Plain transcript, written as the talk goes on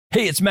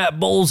Hey, it's Matt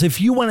Bowles.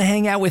 If you want to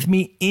hang out with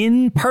me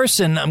in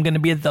person, I'm going to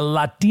be at the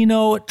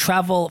Latino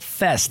Travel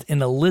Fest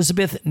in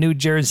Elizabeth, New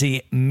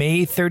Jersey,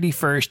 May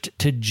 31st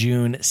to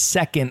June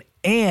 2nd.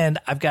 And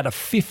I've got a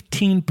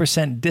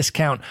 15%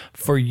 discount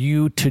for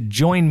you to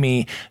join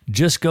me.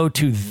 Just go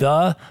to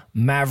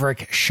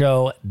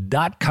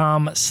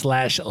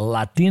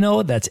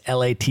themaverickshow.com/Latino. That's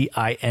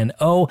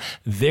LATINO.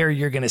 There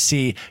you're going to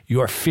see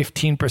your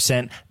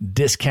 15%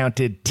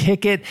 discounted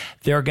ticket.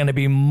 There are going to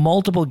be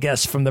multiple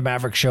guests from the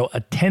Maverick Show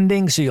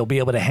attending, so you'll be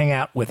able to hang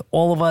out with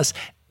all of us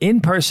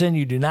in person.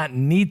 You do not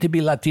need to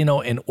be Latino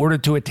in order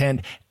to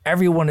attend.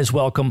 Everyone is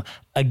welcome.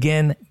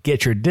 Again,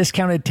 get your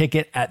discounted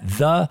ticket at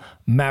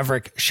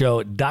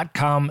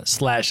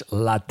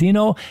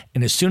themaverickshow.com/Latino.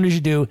 And as soon as you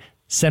do,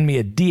 send me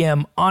a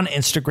DM on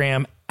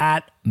Instagram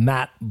at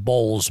Matt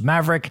Bowles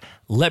Maverick.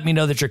 Let me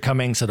know that you're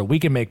coming so that we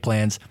can make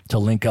plans to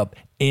link up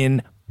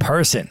in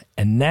person.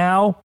 And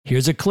now,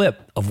 here's a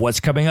clip of what's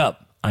coming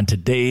up on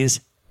today's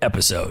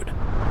episode.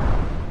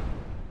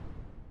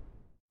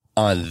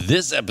 On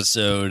this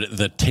episode,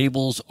 the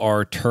tables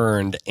are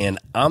turned, and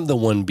I'm the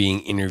one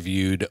being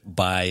interviewed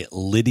by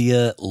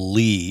Lydia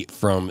Lee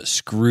from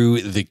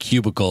Screw the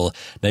Cubicle.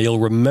 Now, you'll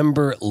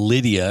remember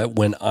Lydia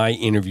when I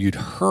interviewed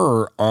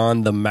her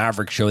on the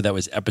Maverick Show. That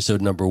was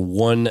episode number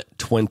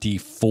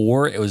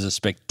 124. It was a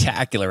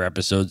spectacular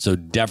episode, so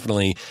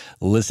definitely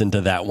listen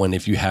to that one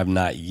if you have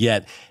not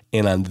yet.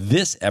 And on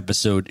this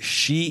episode,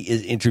 she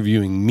is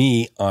interviewing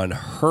me on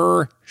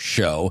her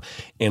show,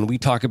 and we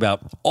talk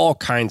about all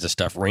kinds of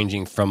stuff,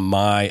 ranging from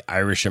my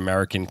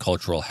Irish-American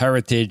cultural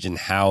heritage and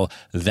how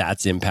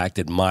that's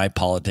impacted my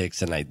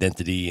politics and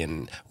identity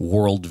and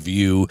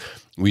worldview.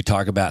 We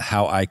talk about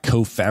how I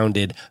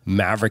co-founded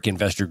Maverick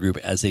Investor Group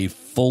as a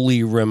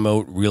fully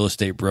remote real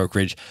estate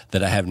brokerage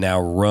that I have now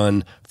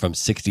run from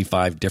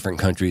 65 different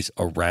countries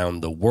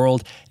around the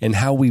world, and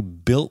how we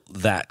built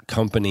that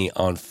company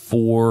on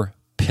 4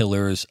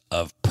 pillars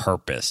of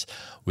purpose.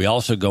 We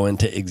also go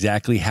into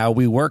exactly how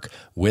we work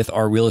with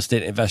our real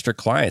estate investor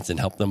clients and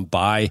help them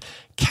buy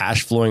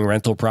cash flowing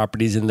rental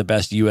properties in the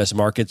best U.S.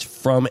 markets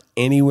from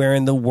anywhere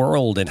in the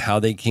world, and how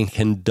they can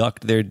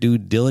conduct their due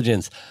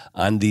diligence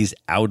on these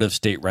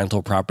out-of-state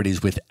rental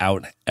properties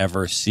without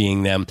ever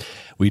seeing them.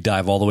 We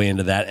dive all the way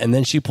into that. And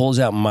then she pulls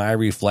out my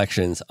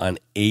reflections on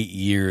 8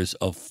 years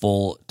of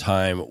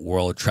full-time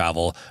world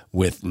travel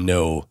with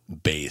no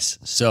base.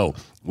 So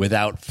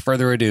without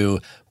further ado,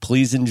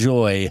 please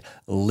enjoy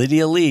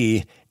Lydia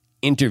Lee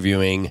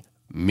interviewing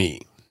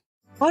me.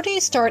 How do you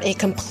start a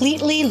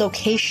completely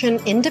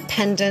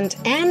location-independent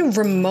and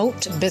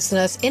remote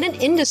business in an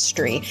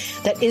industry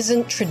that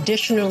isn't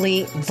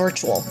traditionally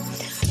virtual?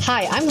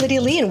 Hi, I'm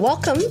Lydia Lee, and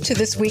welcome to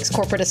this week's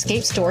Corporate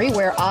Escape Story,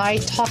 where I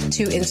talk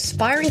to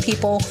inspiring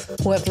people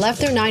who have left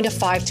their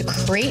 9-to-5 to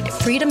create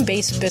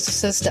freedom-based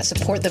businesses that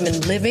support them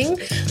in living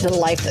the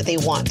life that they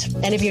want.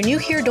 And if you're new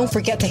here, don't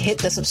forget to hit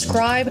the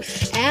subscribe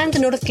and the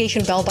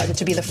notification bell button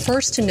to be the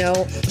first to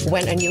know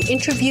when a new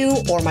interview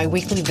or my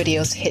weekly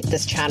videos hit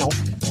this channel.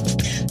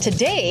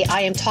 Today,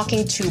 I am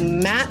talking to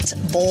Matt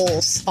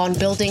Bowles on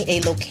building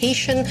a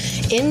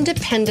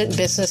location-independent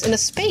business in a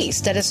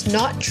space that is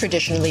not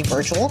traditionally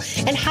virtual,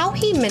 and how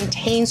he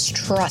maintains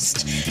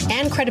trust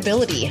and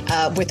credibility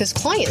with his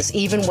clients,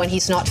 even when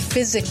he's not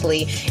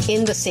physically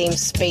in the same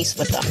space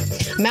with them.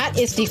 Matt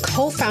is the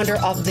co-founder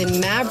of the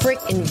Maverick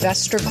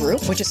Investor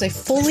Group, which is a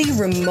fully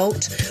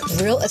remote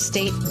real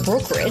estate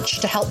brokerage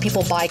to help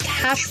people buy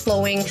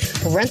cash-flowing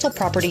rental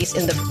properties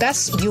in the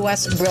best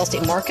U.S. real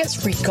estate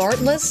markets,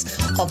 regardless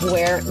of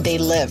where they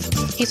live.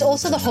 He's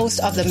also the host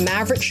of the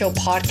Maverick Show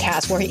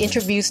podcast, where he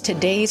interviews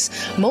today's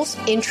most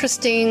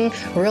interesting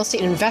real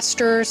estate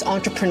investors,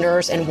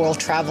 entrepreneurs, and world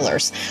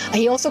travelers.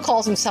 He also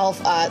calls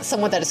himself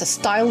someone that is a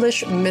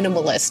stylish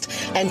minimalist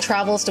and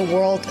travels the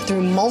world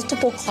through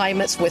multiple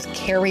climates with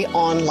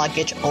carry-on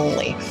luggage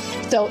only.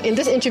 So in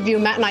this interview,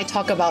 Matt and I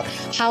talk about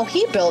how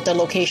he built a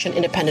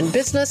location-independent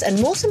business,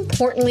 and most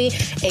importantly,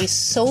 a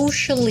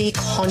socially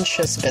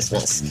conscious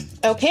business.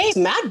 Okay,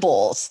 Matt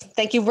Bowles,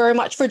 thank you very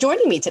much for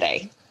joining me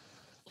today.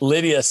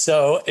 Lydia,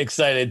 so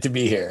excited to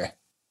be here.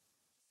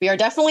 We are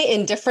definitely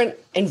in different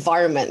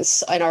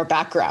environments in our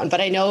background,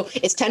 but I know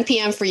it's 10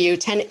 p.m. for you,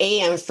 10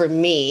 a.m. for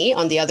me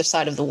on the other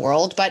side of the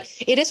world, but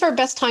it is our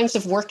best times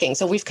of working.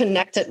 So we've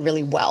connected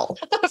really well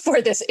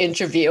for this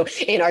interview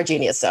in our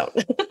Genius Zone.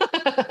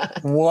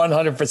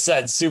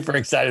 100%. Super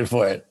excited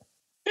for it.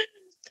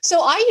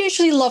 So I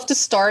usually love to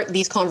start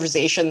these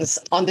conversations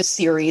on this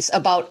series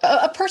about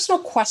a personal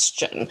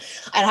question. And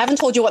I haven't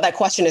told you what that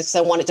question is, because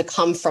I want it to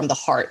come from the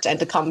heart and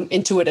to come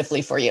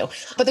intuitively for you.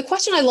 But the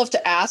question I love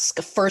to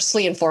ask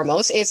firstly and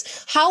foremost is,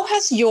 how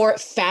has your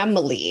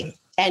family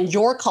and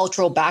your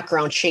cultural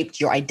background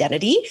shaped your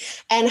identity?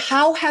 And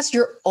how has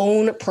your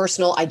own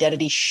personal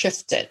identity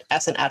shifted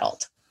as an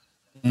adult?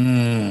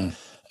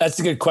 That's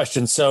a good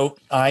question. So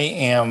I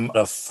am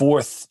a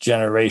 4th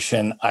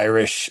generation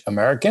Irish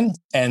American.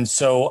 And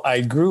so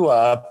I grew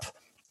up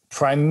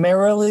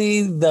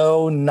Primarily,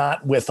 though,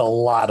 not with a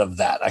lot of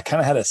that. I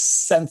kind of had a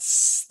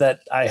sense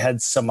that I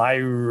had some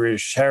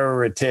Irish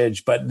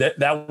heritage, but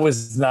that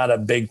was not a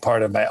big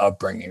part of my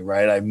upbringing,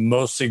 right? I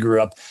mostly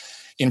grew up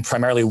in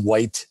primarily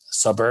white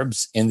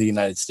suburbs in the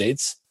United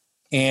States.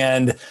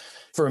 And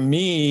for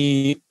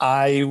me,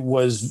 I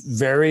was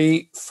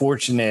very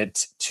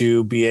fortunate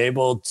to be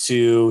able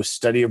to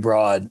study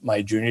abroad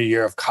my junior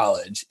year of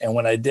college. And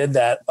when I did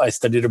that, I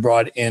studied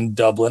abroad in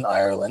Dublin,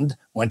 Ireland,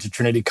 went to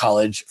Trinity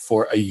College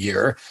for a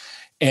year.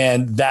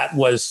 And that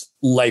was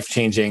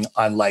life-changing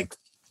on like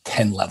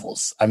 10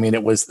 levels. I mean,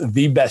 it was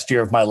the best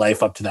year of my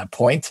life up to that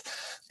point.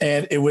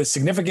 And it was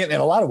significant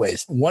in a lot of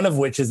ways. One of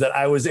which is that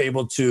I was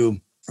able to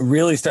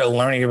really start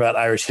learning about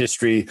Irish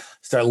history,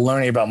 start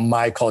learning about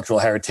my cultural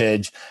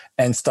heritage,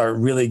 and start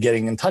really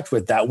getting in touch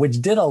with that,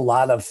 which did a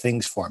lot of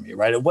things for me,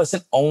 right? It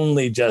wasn't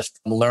only just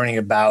learning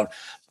about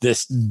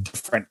this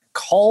different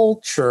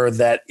culture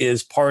that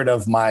is part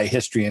of my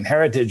history and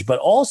heritage, but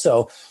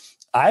also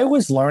I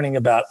was learning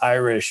about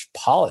Irish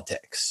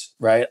politics,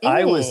 right?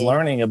 I was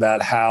learning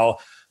about how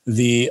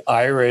the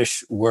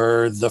Irish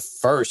were the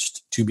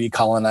first to be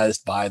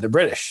colonized by the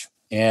British.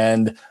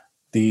 And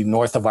the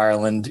north of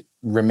Ireland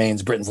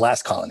remains Britain's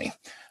last colony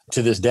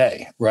to this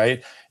day,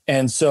 right?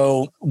 And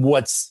so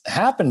what's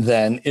happened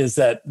then is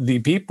that the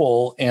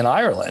people in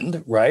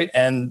Ireland, right,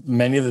 and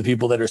many of the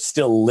people that are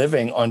still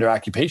living under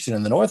occupation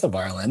in the north of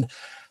Ireland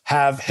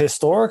have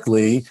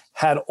historically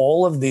had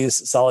all of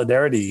these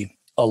solidarity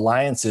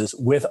alliances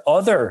with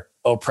other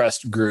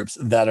oppressed groups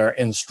that are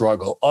in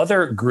struggle,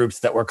 other groups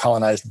that were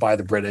colonized by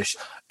the British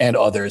and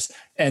others,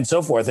 and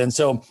so forth. And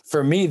so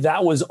for me,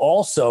 that was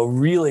also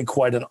really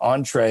quite an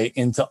entree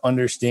into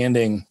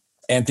understanding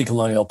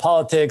anti-colonial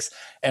politics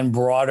and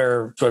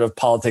broader sort of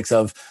politics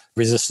of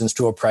resistance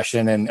to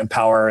oppression and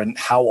power and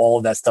how all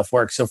of that stuff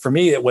works. So for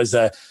me, it was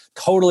a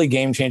totally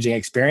game-changing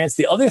experience.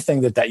 The other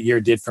thing that year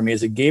did for me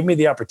is it gave me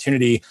the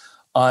opportunity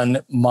on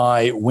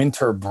my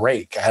winter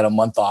break. I had a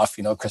month off,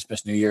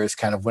 Christmas, New Year's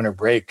kind of winter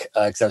break,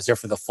 because I was there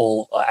for the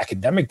full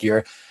academic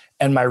year.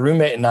 And my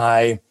roommate and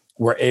I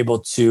were able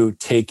to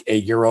take a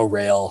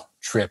Eurorail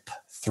trip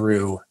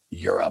through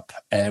Europe.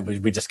 And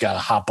we just got a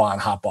hop on,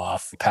 hop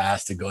off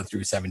pass to go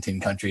through 17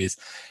 countries.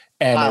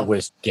 And It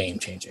was game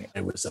changing.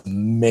 It was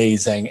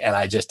amazing. And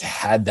I just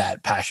had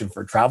that passion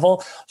for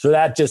travel. So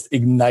that just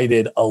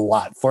ignited a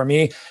lot for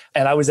me.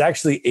 And I was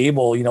actually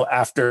able,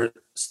 after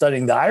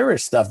studying the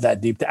Irish stuff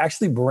that deep, to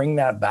actually bring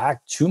that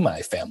back to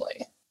my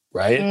family,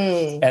 right?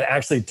 And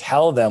actually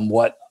tell them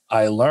what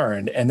I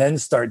learned, and then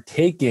start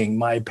taking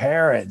my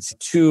parents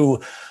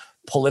to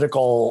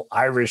political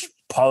Irish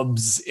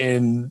pubs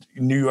in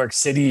New York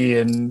City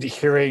and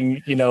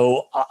hearing,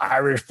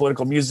 Irish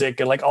political music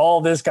and like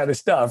all this kind of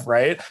stuff,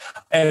 right?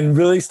 And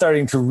really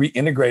starting to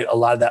reintegrate a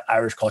lot of that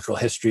Irish cultural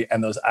history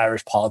and those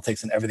Irish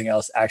politics and everything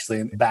else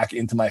actually back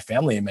into my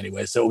family in many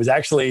ways. So it was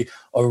actually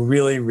a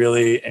really,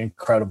 really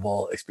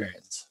incredible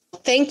experience.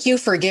 Thank you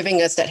for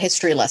giving us that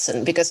history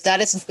lesson, because that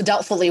is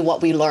doubtfully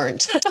what we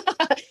learned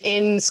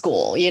in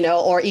school,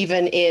 or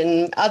even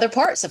in other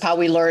parts of how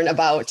we learn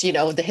about,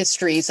 the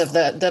histories of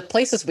the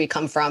places we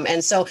come from.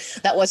 And so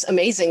that was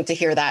amazing to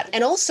hear that.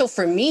 And also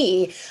for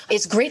me,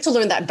 it's great to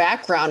learn that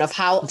background of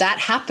how that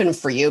happened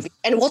for you.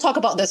 And we'll talk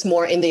about this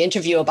more in the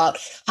interview about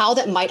how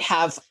that might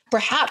have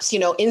perhaps,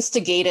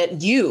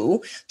 instigated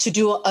you to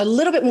do a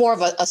little bit more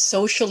of a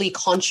socially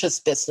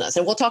conscious business.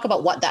 And we'll talk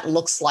about what that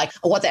looks like,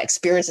 what that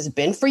experience has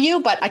been for you.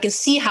 But I can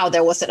see how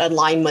there was an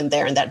alignment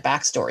there and that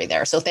backstory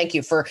there. So thank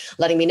you for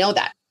letting me know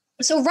that.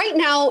 So right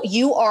now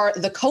you are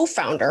the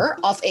co-founder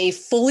of a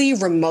fully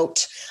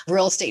remote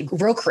real estate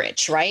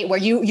brokerage, right? Where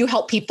you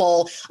help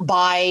people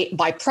buy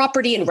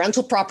property and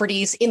rental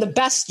properties in the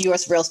best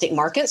US real estate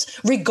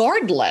markets,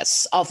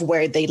 regardless of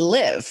where they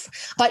live.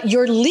 But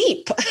your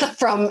leap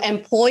from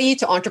employee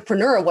to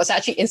entrepreneur was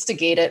actually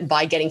instigated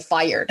by getting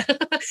fired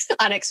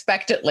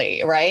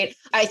unexpectedly, right?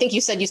 I think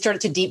you said you started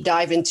to deep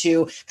dive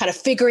into kind of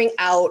figuring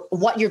out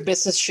what your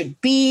business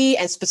should be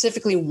and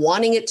specifically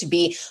wanting it to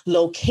be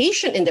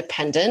location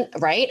independent,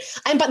 right?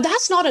 But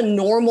that's not a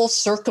normal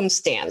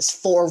circumstance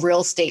for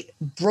real estate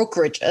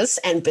brokerages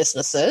and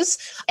businesses.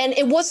 And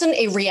it wasn't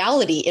a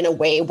reality in a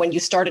way when you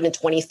started in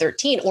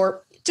 2013,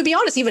 or to be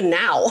honest, even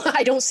now,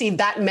 I don't see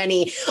that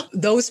many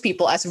those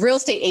people as real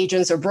estate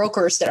agents or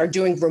brokers that are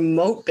doing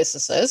remote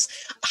businesses.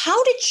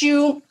 How did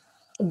you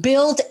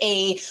build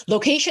a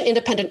location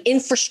independent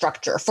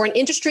infrastructure for an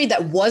industry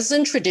that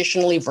wasn't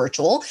traditionally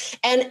virtual?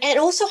 And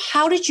also,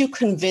 how did you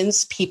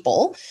convince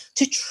people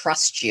to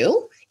trust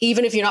you,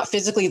 even if you're not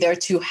physically there,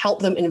 to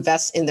help them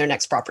invest in their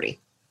next property?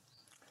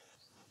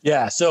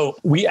 Yeah. So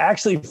we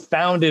actually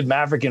founded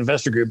Maverick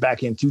Investor Group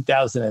back in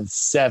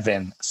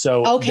 2007.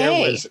 So there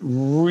was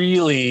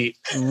really,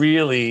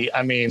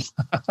 I mean,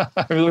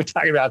 we're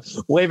talking about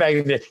way back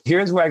in the day.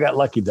 Here's where I got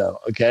lucky though.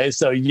 Okay.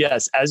 So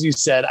yes, as you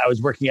said, I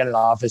was working at an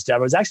office job. I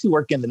was actually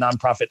working in the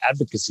nonprofit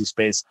advocacy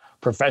space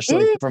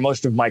professionally for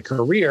most of my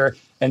career.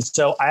 And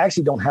so I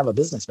actually don't have a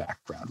business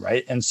background,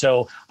 right? And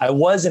so I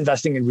was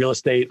investing in real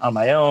estate on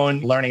my own,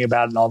 learning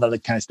about it and all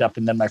that kind of stuff.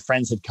 And then my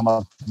friends had come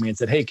up to me and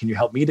said, hey, can you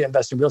help me to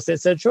invest in real estate? I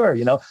said, sure,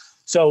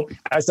 So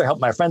I started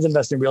helping my friends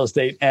invest in real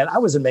estate, and I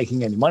wasn't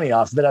making any money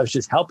off of it. I was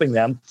just helping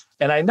them.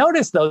 And I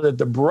noticed, though, that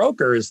the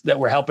brokers that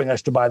were helping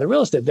us to buy the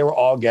real estate, they were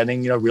all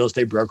getting, real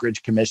estate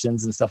brokerage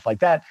commissions and stuff like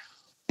that.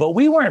 But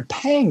we weren't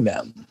paying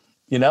them,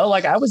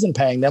 like I wasn't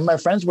paying them. My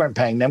friends weren't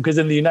paying them because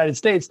in the United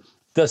States,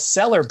 the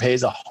seller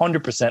pays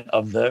 100%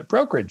 of the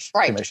brokerage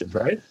commissions,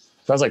 right?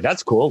 So I was like,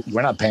 that's cool.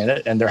 We're not paying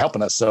it and they're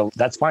helping us. So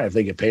that's fine if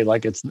they get paid,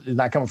 like it's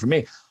not coming from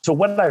me. So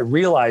what I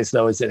realized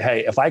though, is that,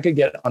 hey, if I could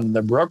get on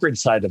the brokerage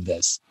side of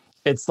this,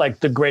 it's like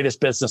the greatest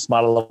business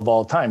model of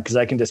all time because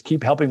I can just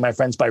keep helping my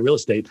friends buy real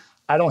estate.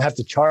 I don't have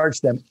to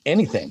charge them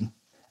anything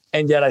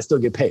and yet I still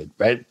get paid,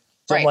 right?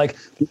 So I'm like,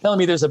 you're telling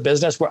me there's a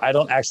business where I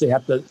don't actually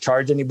have to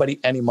charge anybody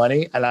any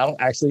money and I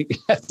don't actually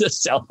have to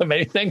sell them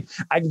anything.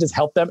 I can just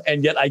help them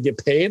and yet I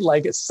get paid.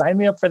 Like, sign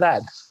me up for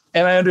that.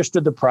 And I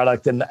understood the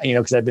product and,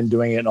 because I've been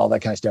doing it and all that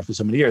kind of stuff for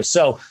so many years.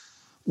 So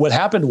what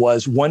happened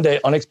was one day,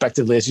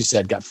 unexpectedly, as you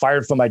said, got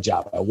fired from my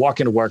job. I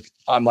walk into work.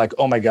 I'm like,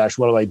 oh my gosh,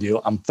 what do I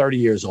do? I'm 30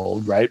 years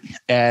old, right?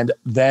 And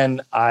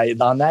then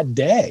on that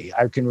day,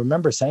 I can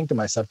remember saying to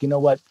myself, you know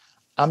what?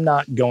 I'm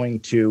not going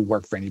to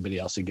work for anybody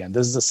else again.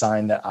 This is a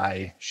sign that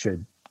I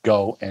should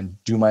go and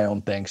do my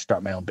own thing,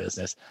 start my own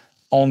business.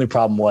 Only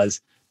problem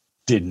was,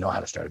 didn't know how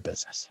to start a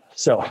business.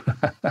 So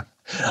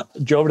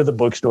drove to the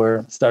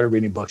bookstore, started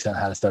reading books on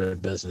how to start a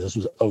business. This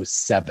was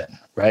 2007,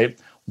 right?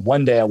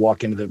 One day I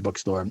walk into the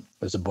bookstore.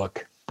 There's a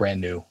book, brand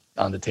new,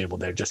 on the table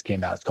there, just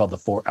came out. It's called The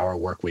 4-Hour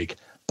Workweek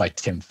by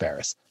Tim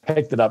Ferriss.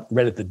 Picked it up,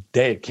 read it the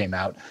day it came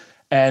out.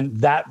 And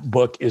that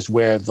book is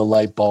where the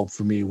light bulb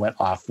for me went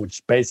off,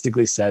 which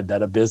basically said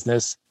that a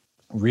business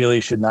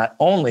really should not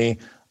only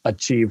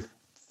achieve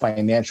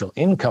financial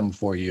income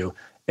for you,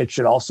 it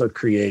should also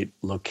create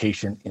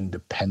location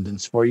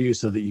independence for you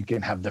so that you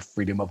can have the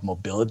freedom of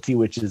mobility,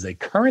 which is a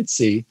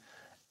currency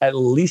at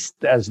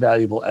least as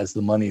valuable as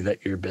the money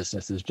that your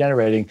business is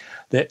generating,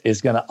 that is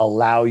going to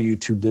allow you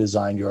to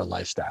design your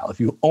lifestyle.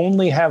 If you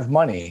only have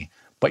money,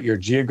 but you're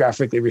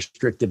geographically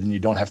restricted and you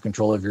don't have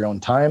control of your own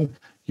time,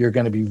 you're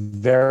going to be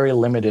very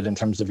limited in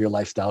terms of your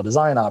lifestyle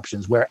design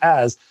options.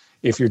 Whereas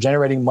if you're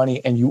generating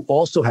money and you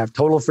also have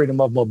total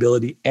freedom of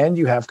mobility and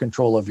you have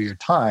control over your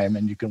time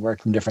and you can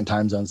work from different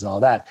time zones and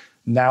all that,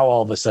 now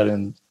all of a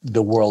sudden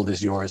the world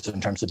is yours in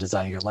terms of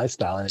designing your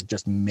lifestyle. And it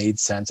just made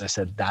sense. I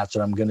said, that's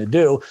what I'm going to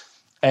do.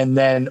 And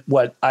then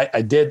what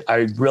I did,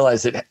 I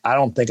realized that I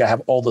don't think I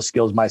have all the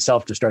skills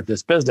myself to start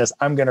this business.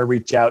 I'm going to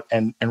reach out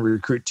and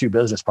recruit 2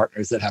 business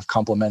partners that have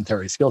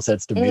complementary skill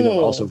sets to me that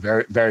were also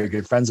very, very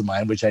good friends of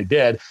mine, which I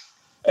did.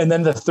 And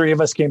then the 3 of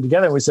us came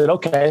together and we said,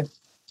 okay,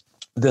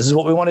 this is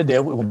what we want to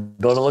do. We want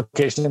to build a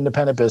location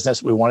independent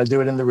business. We want to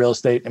do it in the real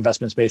estate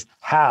investment space.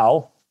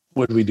 How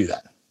would we do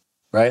that?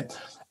 Right.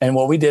 And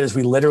what we did is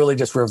we literally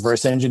just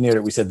reverse engineered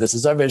it. We said, this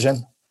is our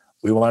vision.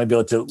 We want to be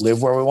able to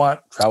live where we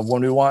want, travel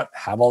when we want,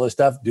 have all this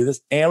stuff, do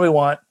this. And we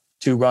want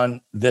to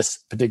run this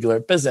particular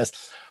business.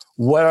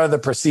 What are the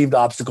perceived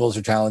obstacles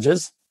or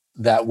challenges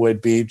that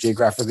would be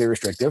geographically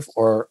restrictive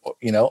or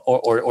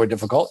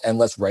difficult? And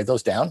let's write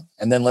those down.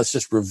 And then let's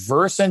just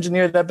reverse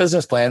engineer that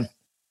business plan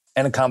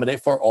and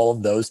accommodate for all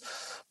of those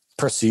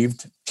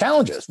perceived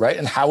challenges, right?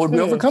 And how would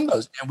we overcome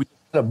those? And we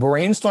had a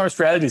brainstorm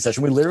strategy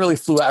session. We literally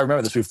flew out. I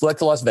remember this. We flew out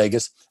to Las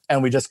Vegas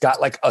and we just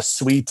got like a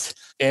suite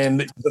in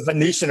the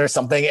Venetian or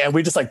something. And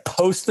we just like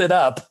posted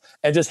up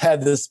and just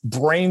had this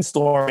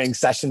brainstorming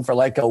session for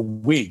like a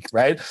week,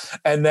 right?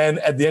 And then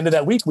at the end of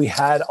that week, we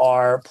had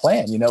our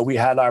plan. We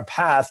had our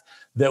path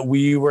that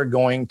we were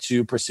going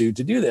to pursue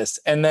to do this.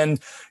 And then,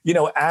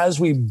 as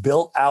we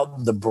built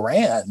out the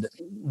brand,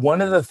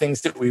 one of the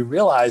things that we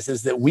realized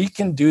is that we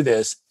can do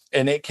this.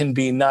 And it can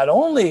be not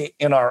only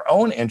in our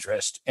own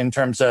interest in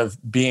terms of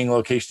being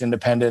location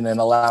independent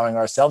and allowing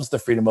ourselves the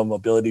freedom of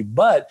mobility,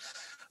 but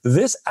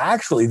this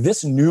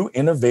new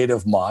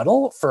innovative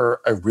model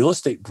for a real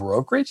estate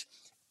brokerage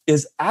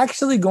is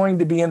actually going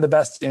to be in the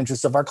best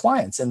interest of our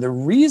clients. And the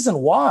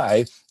reason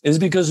why is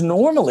because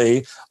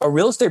normally a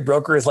real estate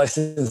broker is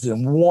licensed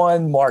in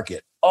one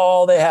market.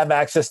 All they have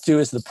access to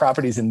is the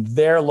properties in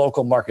their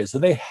local market. So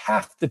they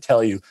have to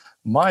tell you,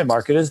 my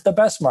market is the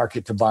best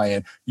market to buy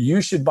in. You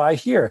should buy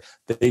here.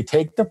 They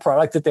take the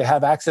product that they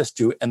have access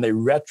to and they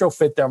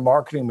retrofit their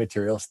marketing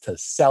materials to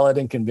sell it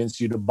and convince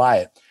you to buy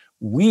it.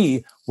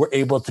 We were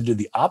able to do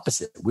the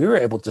opposite. We were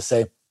able to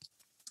say,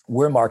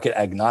 we're market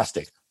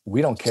agnostic.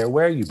 we don't care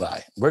where you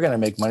buy. We're going to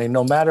make money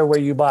no matter where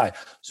you buy.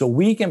 So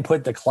we can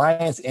put the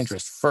client's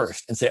interest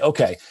first and say,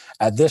 okay,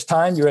 at this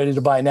time, you're ready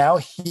to buy now.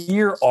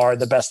 Here are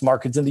the best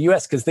markets in the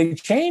US, because they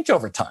change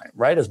over time,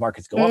 right? As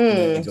markets go up and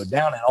they go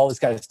down and all this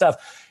kind of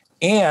stuff.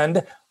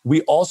 And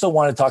we also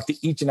want to talk to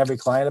each and every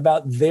client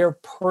about their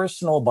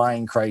personal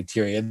buying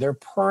criteria, their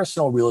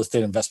personal real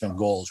estate investment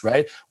goals,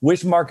 right?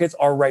 Which markets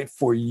are right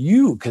for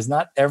you, because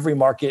not every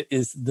market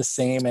is the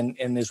same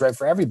and is right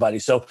for everybody.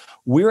 So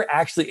we're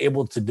actually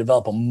able to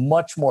develop a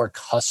much more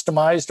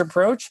customized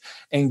approach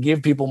and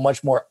give people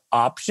much more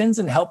options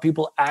and help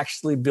people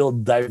actually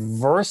build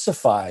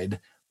diversified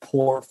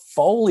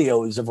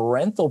portfolios of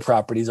rental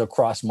properties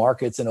across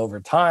markets and over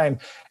time.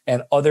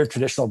 And other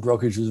traditional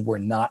brokerages were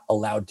not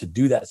allowed to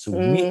do that. So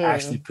we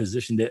actually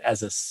positioned it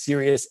as a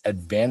serious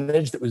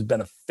advantage that was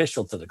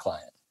beneficial to the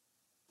client.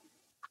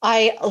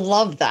 I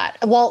love that.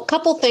 Well, a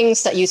couple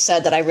things that you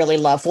said that I really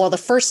love. Well, the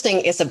first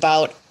thing is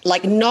about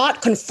like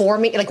not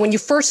conforming. Like when you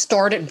first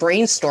started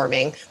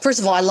brainstorming, first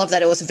of all, I love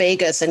that it was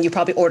Vegas and you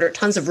probably ordered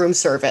tons of room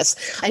service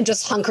and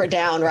just hunker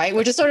down, right?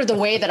 Which is sort of the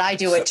way that I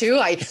do it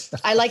too.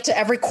 I like to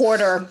every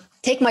quarter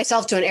take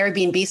myself to an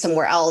Airbnb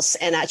somewhere else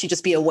and actually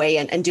just be away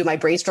and do my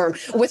brainstorm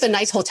with a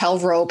nice hotel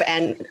robe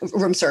and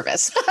room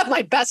service,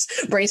 my best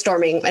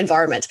brainstorming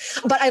environment.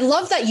 But I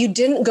love that you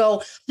didn't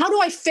go, how do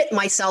I fit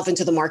myself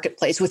into the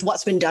marketplace with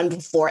what's been done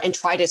before and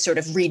try to sort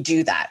of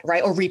redo that,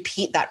 right? Or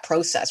repeat that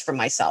process for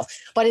myself.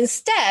 But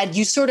instead,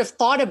 you sort of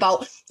thought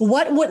about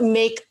what would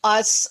make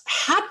us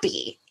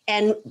happy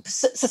and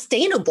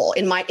sustainable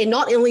in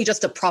not only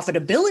just the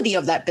profitability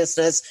of that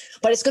business,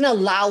 but it's going to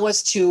allow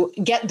us to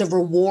get the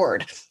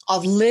reward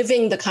of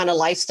living the kind of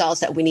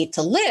lifestyles that we need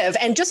to live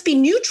and just be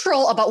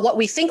neutral about what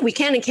we think we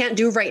can and can't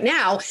do right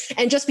now.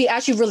 And just be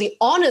actually really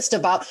honest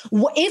about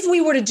if we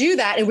were to do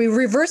that and we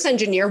reverse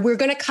engineer, we're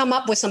going to come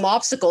up with some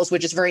obstacles,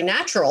 which is very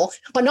natural,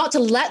 but not to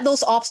let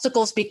those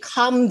obstacles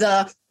become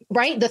the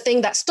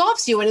thing that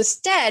stops you, and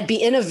instead be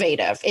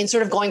innovative in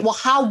sort of going, well,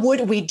 how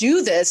would we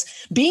do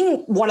this? Being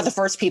one of the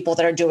first people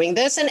that are doing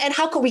this, and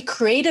how could we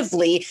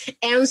creatively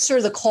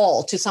answer the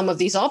call to some of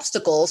these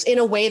obstacles in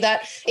a way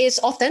that is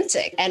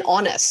authentic and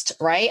honest,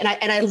 right?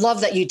 And I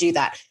love that you do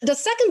that. The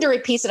secondary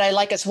piece that I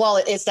like as well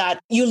is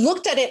that you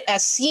looked at it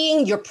as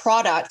seeing your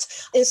product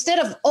instead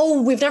of,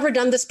 oh, we've never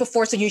done this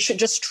before, so you should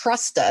just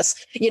trust us.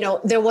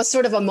 There was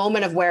sort of a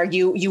moment of where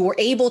you were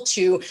able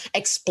to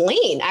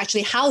explain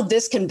actually how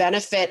this can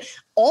benefit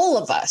all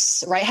of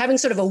us, right? Having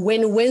sort of a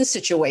win-win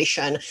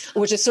situation,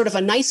 which is sort of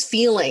a nice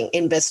feeling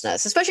in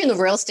business, especially in the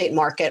real estate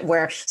market,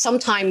 where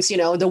sometimes,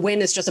 the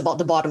win is just about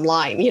the bottom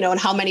line, and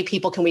how many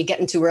people can we get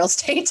into real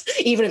estate,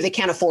 even if they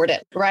can't afford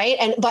it, right?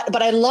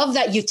 But I love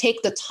that you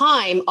take the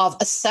time of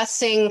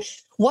assessing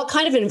what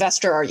kind of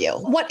investor are you?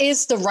 What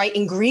is the right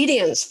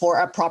ingredients for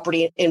a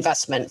property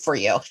investment for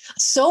you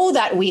so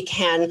that we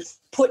can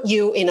put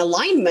you in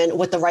alignment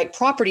with the right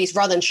properties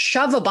rather than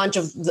shove a bunch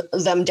of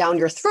them down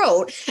your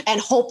throat and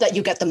hope that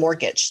you get the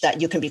mortgage that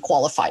you can be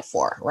qualified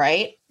for,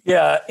 right?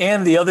 Yeah.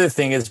 And the other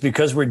thing is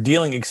because we're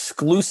dealing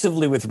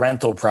exclusively with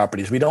rental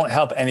properties, we don't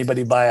help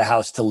anybody buy a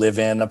house to live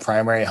in, a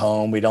primary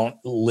home. We don't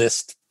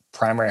list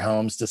primary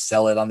homes to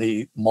sell it on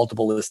the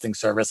multiple listing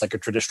service like a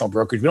traditional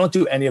brokerage. We don't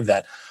do any of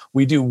that.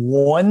 We do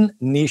one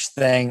niche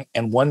thing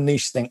and one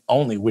niche thing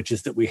only, which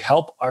is that we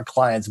help our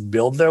clients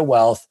build their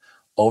wealth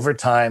over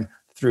time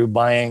through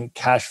buying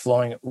cash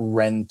flowing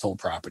rental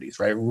properties,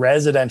 right?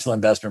 Residential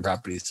investment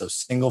properties. So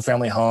single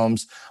family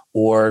homes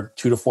or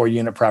 2 to 4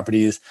 unit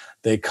properties.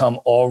 They come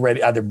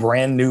already either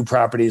brand new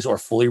properties or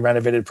fully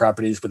renovated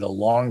properties with a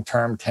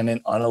long-term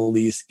tenant on a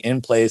lease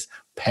in place,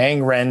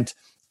 paying rent,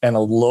 and a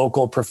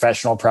local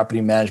professional property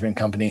management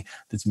company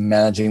that's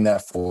managing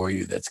that for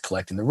you, that's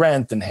collecting the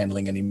rent and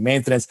handling any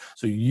maintenance.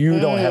 So you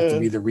don't have to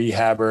be the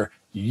rehabber.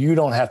 You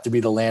don't have to be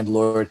the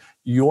landlord.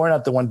 You're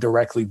not the one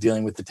directly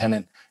dealing with the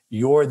tenant.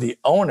 You're the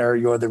owner,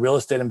 you're the real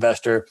estate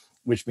investor,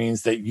 which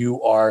means that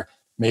you are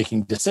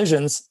making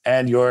decisions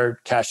and you're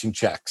cashing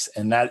checks.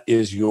 And that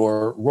is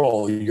your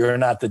role. You're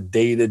not the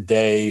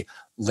day-to-day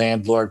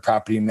landlord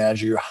property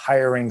manager. You're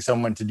hiring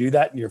someone to do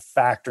that, and you're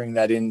factoring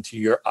that into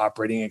your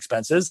operating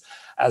expenses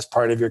as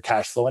part of your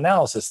cash flow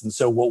analysis. And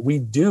so what we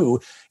do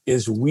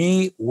is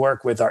we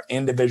work with our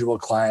individual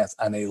clients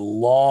on a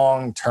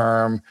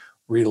long-term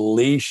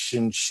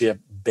relationship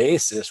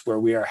basis where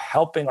we are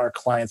helping our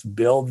clients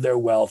build their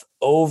wealth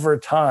over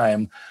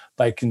time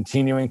by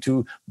continuing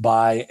to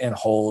buy and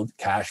hold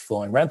cash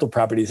flowing rental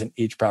properties. And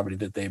each property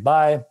that they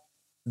buy,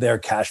 their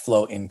cash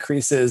flow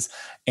increases,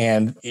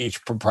 and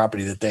each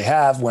property that they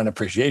have, when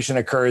appreciation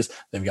occurs,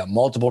 they've got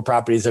multiple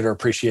properties that are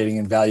appreciating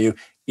in value.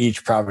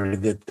 Each property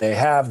that they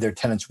have, their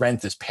tenant's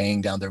rent is paying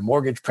down their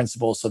mortgage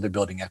principal, so they're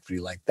building equity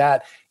like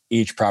that.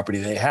 each property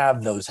they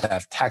have. Those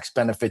have tax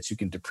benefits. You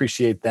can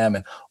depreciate them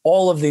and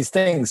all of these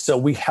things. So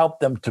we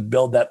help them to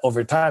build that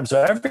over time.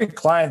 So every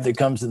client that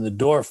comes in the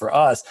door for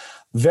us,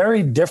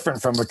 very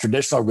different from a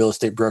traditional real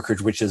estate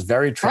brokerage, which is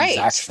very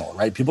transactional,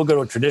 right? People go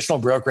to a traditional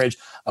brokerage.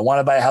 I want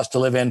to buy a house to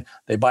live in.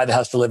 They buy the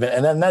house to live in,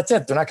 and then that's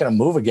it. They're not going to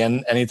move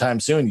again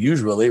anytime soon,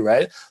 usually,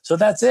 right? So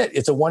that's it.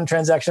 It's a one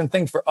transaction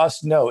thing. For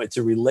us, no, it's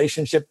a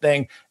relationship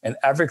thing. And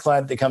every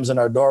client that comes in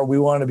our door, we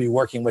want to be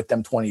working with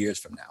them 20 years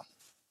from now.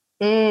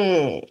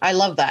 I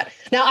love that.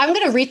 Now, I'm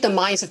going to read the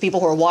minds of people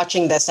who are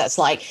watching this. That's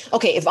like,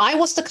 okay, if I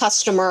was the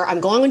customer,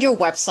 I'm going on your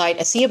website,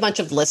 I see a bunch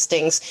of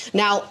listings.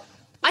 Now,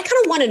 I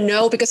kind of want to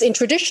know, because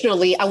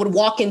traditionally I would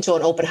walk into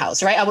an open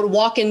house, right? I would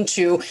walk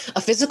into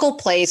a physical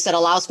place that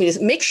allows me to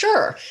make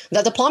sure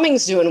that the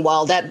plumbing's doing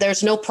well, that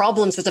there's no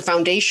problems with the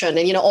foundation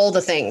and, all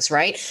the things,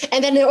 right?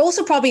 And then they're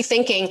also probably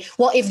thinking,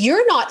 well, if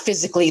you're not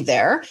physically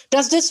there,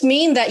 does this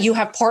mean that you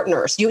have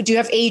partners? Do you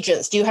have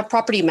agents? Do you have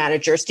property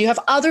managers? Do you have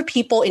other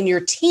people in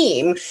your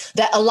team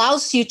that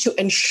allows you to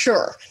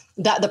ensure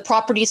that the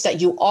properties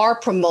that you are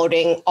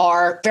promoting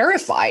are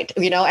verified,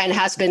 and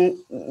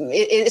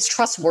it's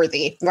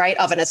trustworthy, right,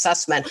 of an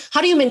assessment?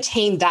 How do you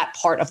maintain that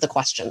part of the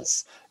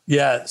questions?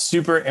 Yeah,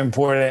 super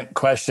important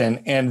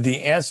question. And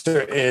the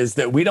answer is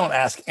that we don't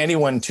ask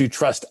anyone to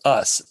trust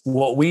us.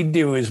 What we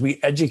do is we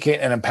educate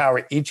and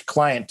empower each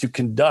client to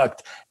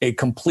conduct a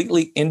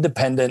completely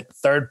independent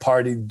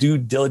third-party due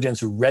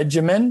diligence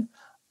regimen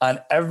on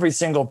every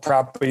single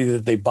property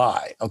that they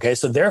buy. Okay,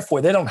 so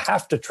therefore they don't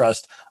have to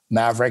trust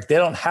Maverick. They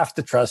don't have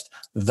to trust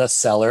the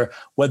seller.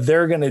 What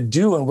they're going to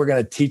do, and we're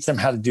going to teach them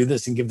how to do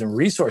this and give them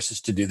resources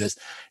to do this,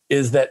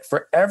 is that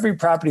for every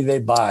property they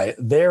buy,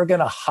 they're going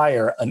to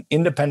hire an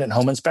independent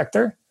home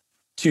inspector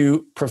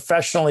to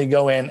professionally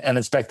go in and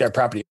inspect their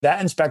property.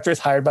 That inspector is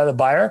hired by the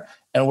buyer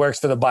and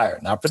works for the buyer,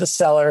 not for the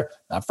seller,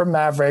 not for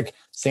Maverick.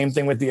 Same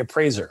thing with the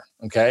appraiser.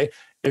 Okay.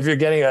 If you're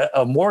getting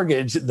a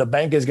mortgage, the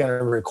bank is going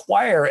to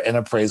require an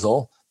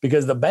appraisal,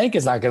 because the bank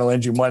is not going to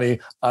lend you money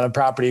on a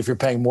property if you're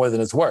paying more than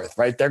it's worth,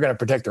 right? They're going to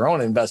protect their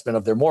own investment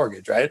of their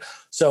mortgage, right?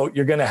 So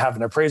you're going to have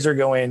an appraiser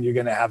go in, you're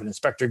going to have an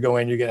inspector go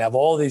in, you're going to have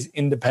all these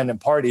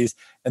independent parties,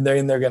 and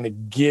then they're going to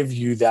give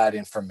you that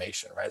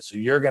information, right? So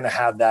you're going to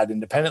have that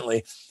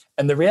independently.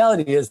 And the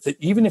reality is that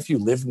even if you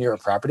live near a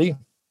property,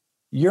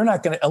 you're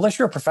not going to, unless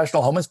you're a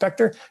professional home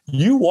inspector,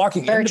 you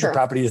walking into the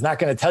property is not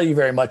going to tell you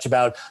very much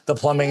about the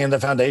plumbing and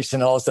the foundation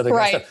and all this other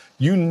kind of stuff.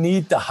 You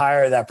need to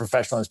hire that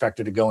professional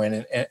inspector to go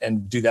in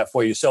and do that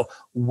for you. So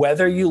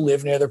whether you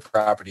live near the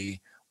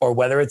property, or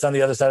whether it's on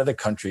the other side of the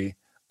country,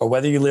 or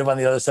whether you live on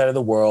the other side of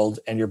the world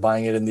and you're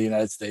buying it in the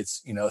United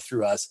States,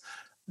 through us,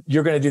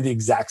 you're going to do the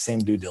exact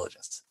same due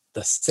diligence.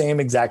 The same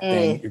exact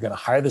thing. You're going to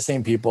hire the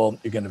same people.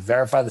 You're going to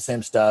verify the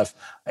same stuff.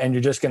 And you're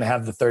just going to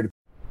have the third.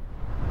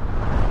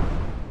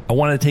 I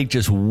want to take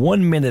just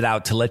 1 minute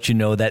out to let you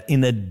know that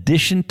in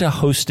addition to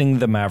hosting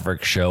the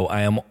Maverick Show,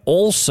 I am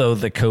also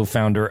the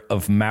co-founder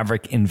of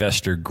Maverick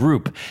Investor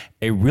Group,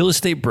 a real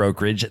estate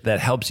brokerage that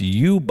helps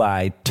you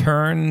buy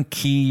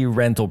turnkey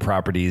rental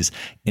properties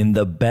in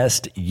the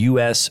best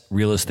U.S.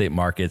 real estate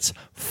markets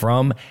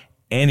from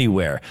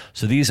anywhere.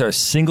 So these are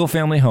single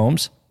family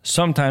homes,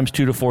 sometimes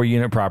 2 to 4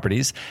 unit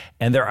properties,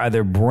 and they're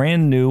either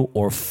brand new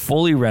or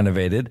fully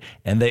renovated,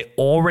 and they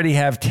already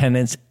have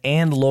tenants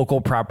and local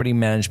property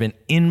management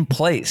in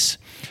place.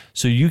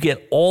 So you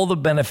get all the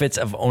benefits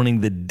of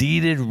owning the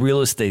deeded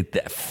real estate,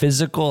 the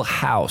physical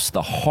house,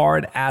 the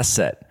hard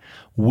asset,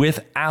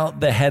 without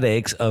the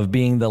headaches of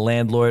being the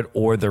landlord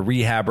or the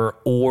rehabber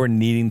or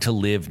needing to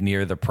live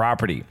near the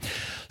property.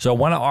 So I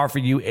want to offer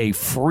you a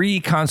free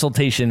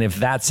consultation if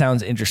that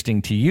sounds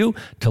interesting to you.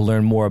 To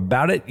learn more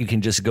about it, you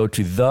can just go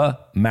to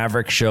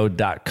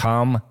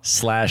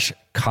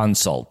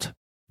themaverickshow.com/consult.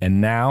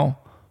 And now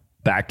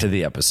back to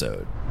the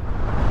episode.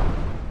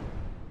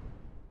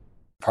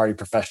 Party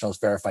professionals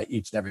verify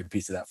each and every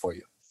piece of that for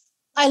you.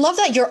 I love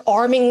that you're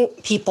arming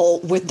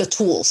people with the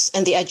tools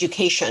and the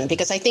education,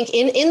 because I think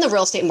in the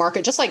real estate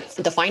market, just like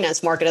the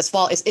finance market as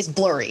well, is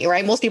blurry,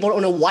 right? Most people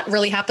don't know what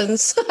really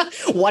happens,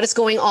 what is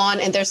going on.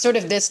 And there's sort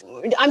of this,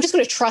 I'm just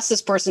going to trust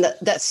this person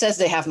that says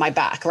they have my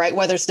back, right?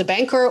 Whether it's the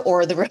banker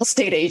or the real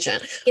estate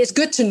agent. It's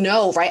good to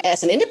know, right,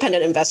 as an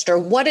independent investor,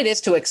 what it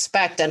is to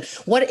expect and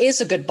what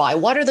is a good buy.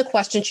 What are the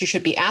questions you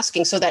should be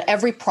asking so that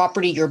every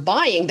property you're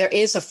buying, there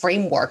is a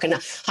framework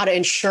and how to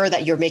ensure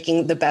that you're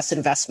making the best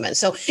investment.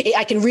 So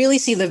I can really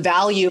see the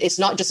value is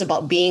not just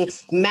about being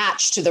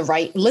matched to the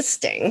right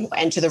listing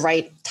and to the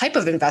right type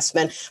of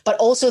investment, but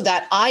also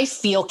that I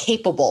feel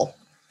capable,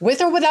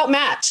 with or without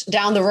match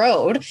down the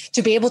road,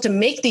 to be able to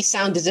make these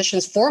sound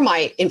decisions for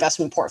my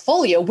investment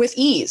portfolio with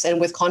ease and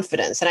with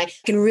confidence. And I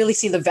can really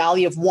see the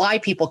value of why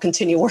people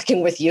continue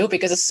working with you,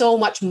 because it's so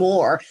much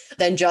more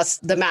than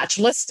just the match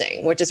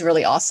listing, which is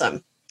really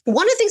awesome.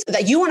 One of the things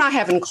that you and I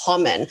have in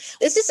common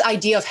is this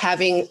idea of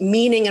having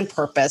meaning and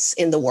purpose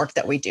in the work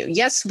that we do.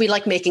 Yes, we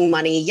like making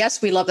money.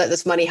 Yes, we love that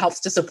this money helps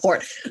to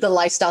support the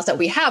lifestyles that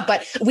we have,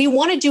 but we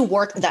want to do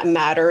work that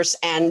matters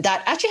and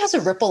that actually has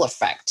a ripple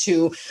effect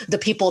to the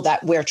people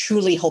that we're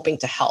truly hoping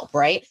to help,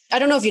 right? I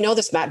don't know if you know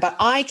this, Matt, but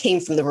I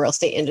came from the real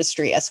estate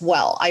industry as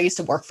well. I used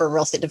to work for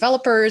real estate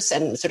developers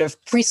and sort of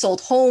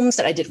pre-sold homes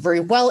that I did very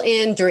well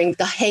in during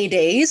the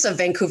heydays of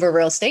Vancouver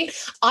real estate.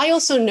 I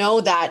also know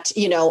that,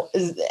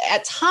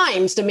 at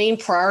times the main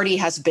priority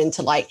has been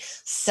to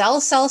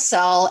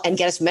sell, and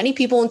get as many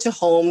people into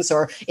homes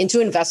or into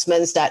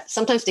investments that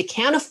sometimes they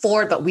can't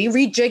afford, but we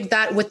rejig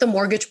that with the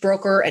mortgage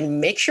broker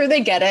and make sure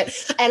they get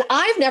it. And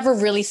I've never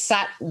really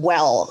sat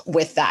well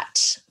with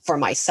that for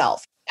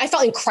myself. I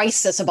felt in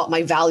crisis about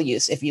my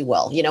values, if you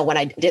will, when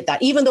I did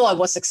that. Even though I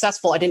was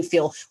successful, I didn't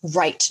feel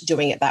right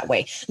doing it that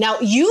way. Now,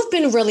 you've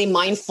been really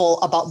mindful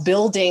about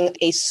building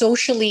a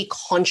socially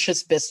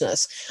conscious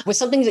business with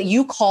something that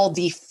you call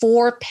the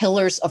 4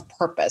 pillars of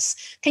purpose.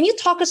 Can you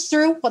talk us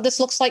through what this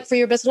looks like for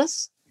your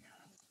business?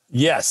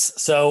 Yes.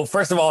 So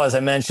first of all, as I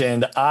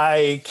mentioned,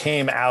 I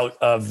came out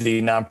of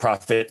the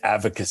nonprofit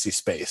advocacy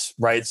space,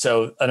 right?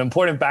 So an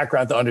important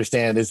background to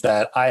understand is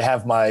that I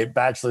have my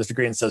bachelor's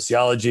degree in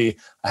sociology.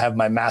 I have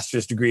my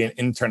master's degree in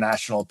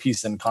international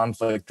peace and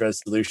conflict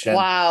resolution.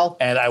 Wow.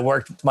 And I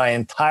worked my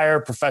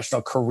entire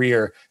professional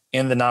career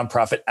in the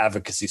nonprofit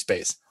advocacy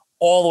space,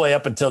 all the way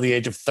up until the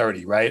age of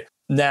 30, right?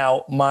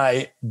 Now,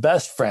 my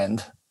best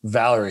friend,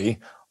 Valerie,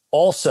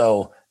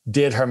 also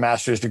did her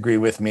master's degree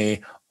with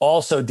me,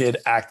 also did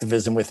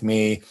activism with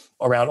me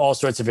around all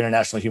sorts of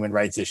international human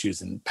rights issues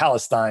in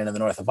Palestine and the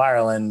north of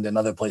Ireland and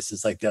other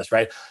places like this,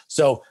 right?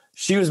 So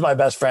she was my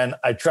best friend.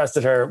 I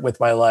trusted her with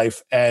my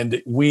life.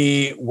 And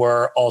we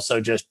were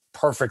also just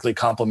perfectly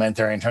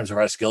complementary in terms of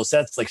our skill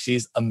sets. Like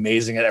she's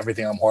amazing at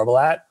everything I'm horrible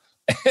at.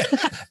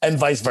 And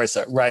vice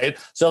versa, right?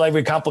 So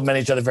we complement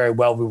each other very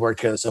well. We work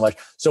together so much.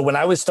 So when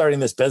I was starting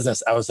this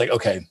business, I was like,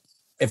 okay,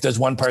 if there's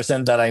one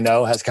person that I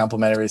know has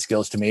complementary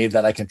skills to me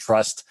that I can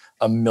trust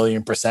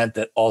 1,000,000%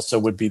 that also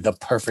would be the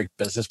perfect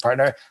business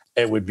partner,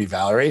 it would be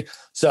Valerie.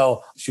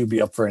 So she would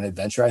be up for an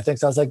adventure, I think.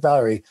 So I was like,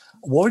 Valerie,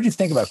 what would you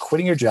think about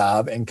quitting your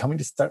job and coming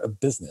to start a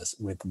business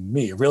with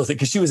me, real estate?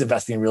 Because she was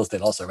investing in real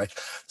estate also, right?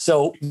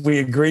 So we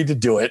agreed to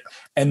do it.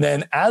 And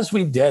then as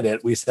we did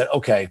it, we said,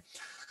 okay,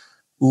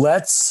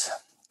 let's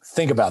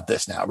think about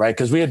this now, right?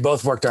 Because we had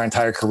both worked our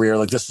entire career.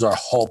 This is our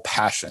whole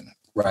passion,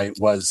 right?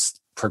 Was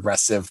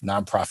progressive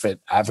nonprofit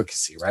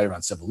advocacy, right?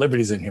 Around civil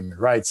liberties and human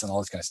rights and all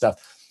this kind of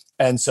stuff.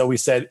 And so we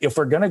said, if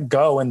we're going to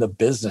go in the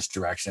business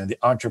direction, the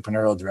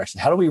entrepreneurial direction,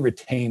 how do we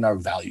retain our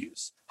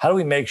values? How do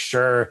we make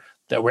sure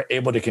that we're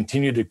able to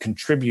continue to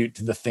contribute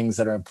to the things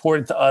that are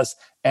important to us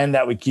and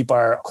that we keep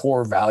our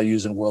core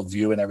values and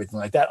worldview and everything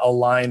like that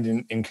aligned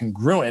and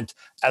congruent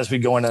as we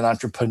go in an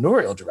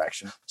entrepreneurial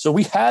direction? So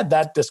we had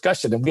that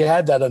discussion and we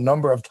had that a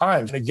number of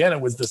times. And again,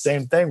 it was the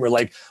same thing. We're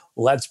like,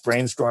 let's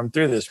brainstorm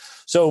through this.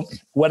 So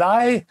what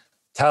I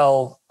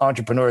tell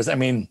entrepreneurs,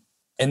 and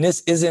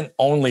this isn't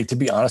only, to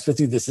be honest with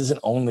you, this isn't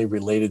only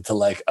related to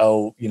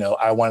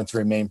I wanted to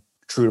remain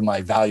true to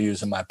my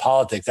values and my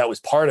politics. That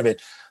was part of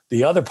it.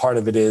 The other part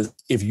of it is,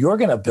 if you're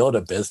going to build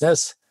a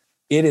business,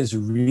 it is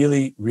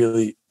really,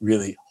 really,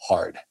 really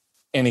hard,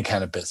 any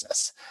kind of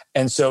business.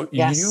 And so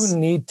you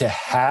need to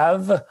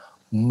have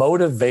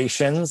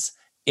motivations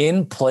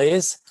in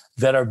place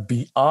that are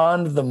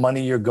beyond the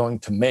money you're going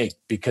to make.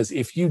 Because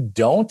if you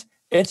don't,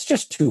 it's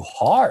just too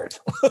hard.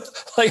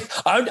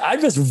 I'm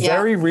just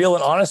very real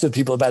and honest with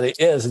people about it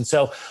is. And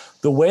so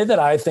the way that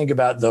I think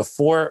about the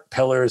 4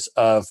 pillars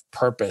of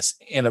purpose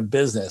in a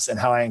business and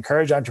how I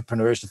encourage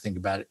entrepreneurs to think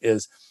about it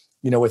is,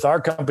 with our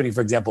company,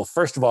 for example,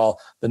 first of all,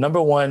 the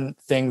number one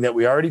thing that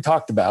we already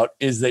talked about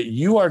is that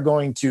you are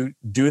going to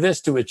do this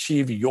to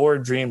achieve your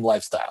dream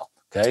lifestyle.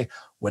 Okay.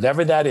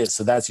 Whatever that is.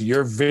 So that's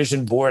your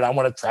vision board. I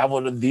want to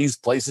travel to these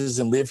places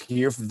and live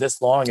here for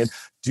this long and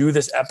do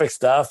this epic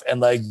stuff.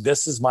 And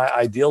this is my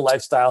ideal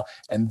lifestyle.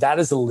 And that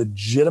is a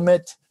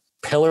legitimate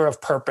pillar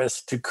of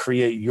purpose to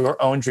create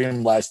your own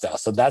dream lifestyle.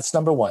 So that's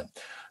number one.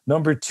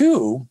 Number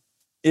 2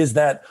 is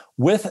that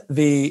with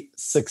the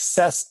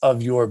success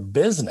of your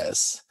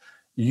business,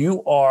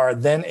 you are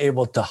then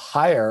able to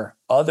hire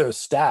other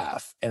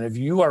staff. And if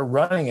you are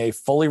running a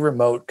fully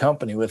remote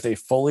company with a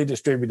fully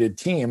distributed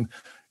team,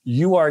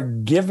 you are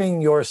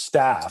giving your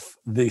staff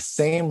the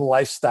same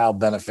lifestyle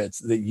benefits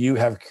that you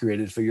have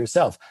created for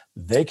yourself.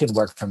 They can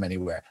work from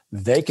anywhere.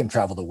 They can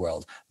travel the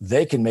world.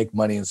 They can make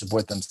money and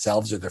support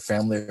themselves or their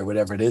family or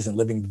whatever it is and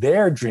living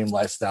their dream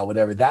lifestyle,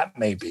 whatever that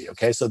may be.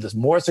 Okay. So the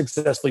more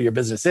successful your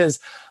business is,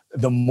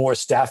 the more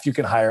staff you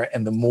can hire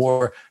and the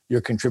more you're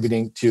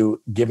contributing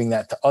to giving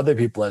that to other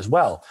people as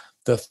well.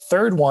 The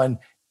third one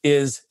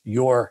is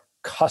your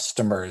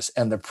customers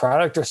and the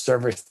product or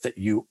service that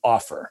you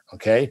offer.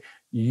 Okay.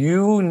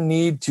 You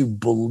need to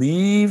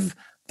believe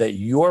that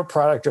your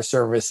product or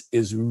service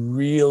is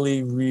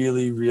really,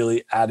 really,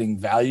 really adding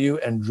value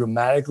and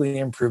dramatically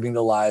improving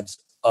the lives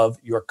of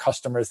your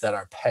customers that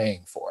are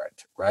paying for it.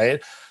 estate,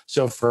 right?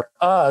 So for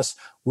us,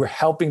 we're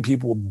helping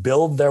people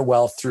build their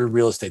wealth through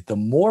real estate. The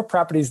more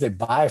properties they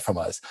buy from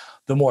us,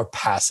 the more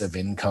passive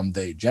income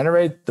they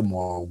generate, the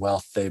more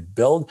wealth they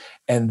build.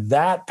 And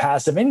that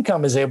passive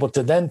income is able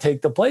to then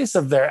take the place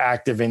of their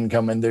active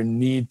income and their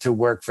need to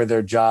work for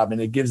their job.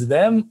 And it gives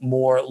them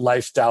more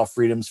lifestyle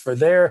freedoms for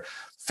their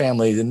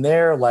families and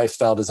their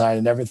lifestyle design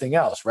and everything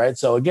else, right?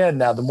 So again,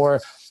 now the more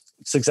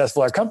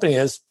successful our company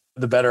is,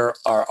 the better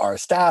our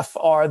staff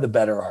are, the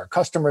better our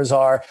customers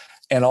are,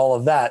 and all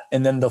of that.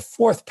 And then the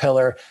fourth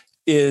pillar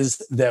is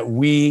that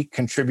we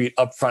contribute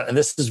upfront. And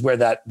this is where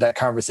that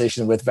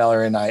conversation with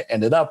Valerie and I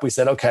ended up. We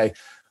said, okay,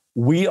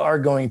 we are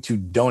going to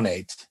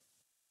donate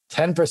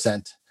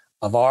 10%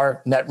 of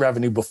our net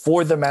revenue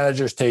before the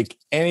managers take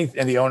any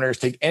and the owners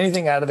take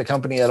anything out of the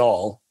company at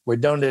all. We're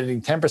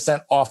donating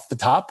 10% off the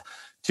top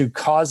to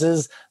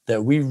causes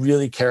that we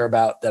really care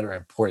about that are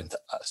important to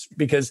us.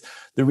 Because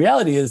the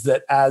reality is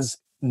that as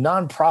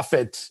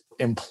nonprofit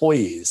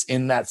employees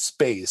in that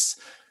space,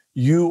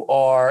 you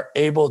are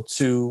able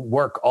to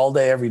work all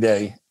day, every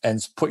day,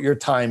 and put your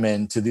time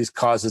into these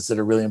causes that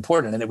are really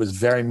important. And it was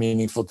very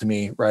meaningful to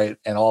me, right?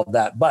 And all of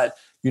that, but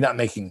you're not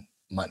making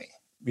money.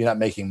 You're not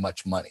making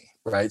much money,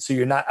 right? So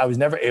I was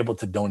never able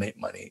to donate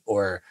money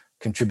or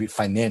contribute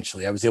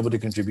financially. I was able to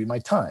contribute my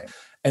time.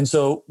 And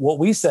so what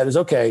we said is,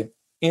 okay,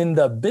 in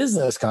the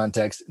business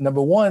context,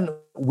 number one,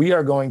 we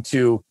are going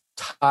to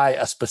tie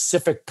a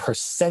specific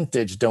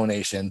percentage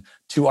donation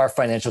to our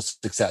financial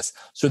success.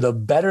 So the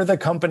better the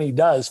company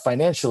does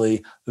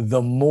financially,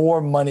 the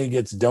more money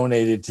gets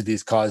donated to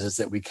these causes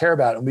that we care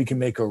about, and we can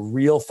make a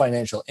real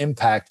financial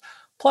impact.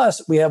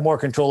 Plus, we have more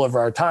control over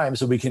our time,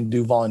 so we can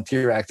do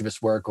volunteer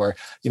activist work or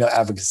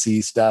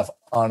advocacy stuff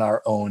on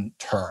our own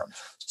terms.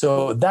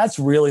 So that's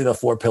really the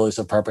four pillars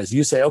of purpose.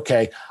 You say,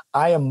 okay,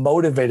 I am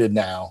motivated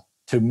now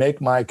to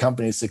make my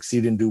company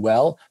succeed and do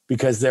well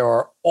because there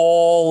are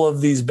all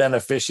of these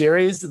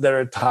beneficiaries that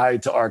are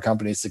tied to our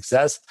company's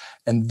success.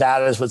 And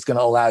that is what's going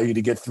to allow you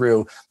to get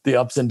through the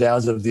ups and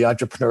downs of the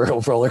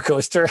entrepreneurial roller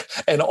coaster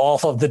and all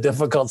of the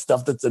difficult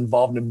stuff that's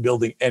involved in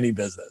building any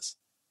business.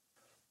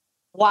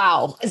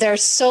 Wow.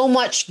 There's so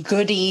much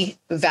goody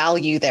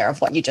value there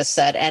of what you just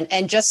said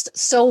and just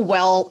so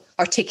well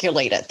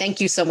articulated.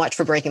 Thank you so much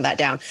for breaking that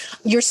down.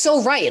 You're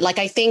so right. Like,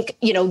 I think,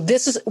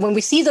 this is when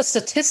we see the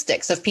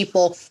statistics of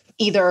people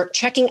either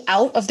checking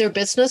out of their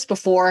business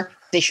before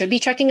they should be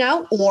checking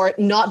out or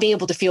not being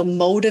able to feel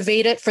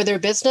motivated for their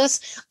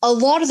business. A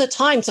lot of the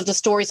times of the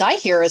stories I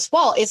hear as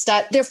well is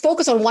that they're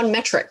focused on one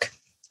metric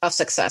of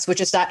success,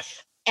 which is that,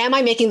 am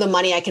I making the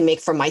money I can make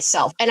for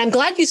myself? And I'm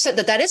glad you said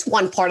that is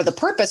one part of the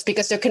purpose,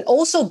 because there can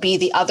also be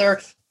the other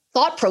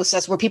thought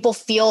process where people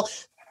feel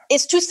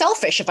it's too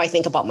selfish if I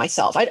think about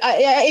myself.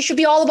 It should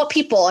be all about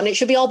people and it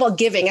should be all about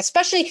giving,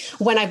 especially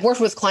when I've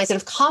worked with clients that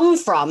have come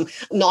from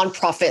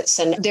nonprofits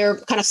and they're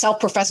kind of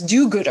self-professed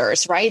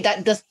do-gooders, right?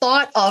 That the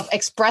thought of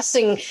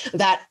expressing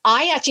that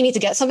I actually need to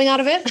get something out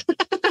of it,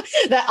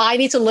 that I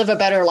need to live a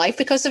better life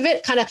because of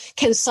it, kind of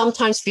can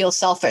sometimes feel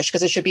selfish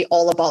because it should be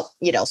all about,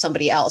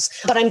 somebody else.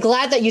 But I'm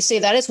glad that you say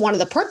that is one of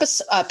the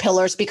purpose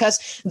pillars,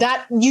 because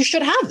that you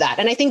should have that.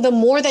 And I think the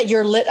more that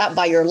you're lit up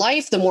by your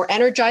life, the more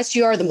energized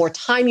you are, the more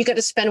time you get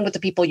to spend with the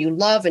people you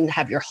love and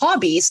have your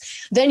hobbies,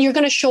 then you're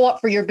going to show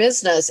up for your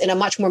business in a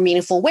much more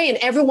meaningful way. And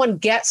everyone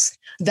gets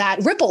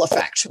that ripple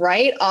effect,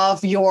 right,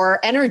 of your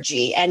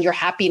energy and your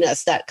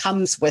happiness that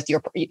comes with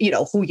your,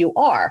 who you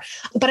are.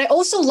 But I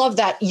also love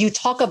that you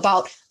talk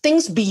about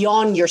things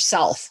beyond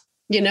yourself.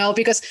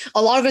 Because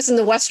a lot of us in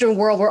the Western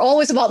world, we're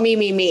always about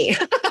me,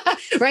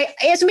 right?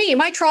 It's me,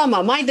 my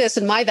trauma, my this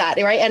and my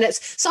that, right? And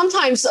it's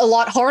sometimes a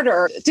lot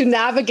harder to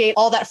navigate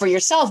all that for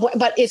yourself,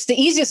 but it's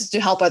the easiest to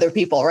help other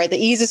people, right?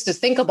 The easiest to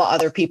think about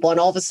other people.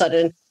 And all of a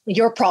sudden,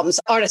 your problems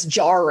aren't as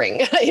jarring,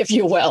 if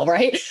you will,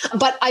 right?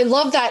 But I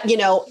love that,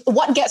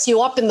 what gets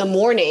you up in the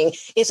morning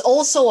is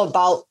also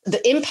about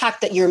the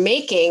impact that you're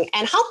making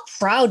and how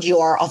proud you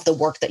are of the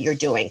work that you're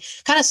doing.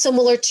 Kind of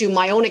similar to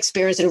my own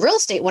experience in real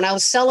estate when I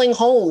was selling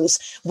homes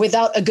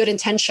without a good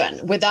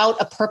intention,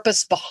 without a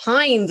purpose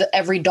behind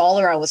every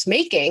dollar I was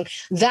making,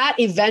 that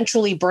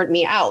eventually burnt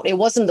me out. It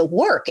wasn't the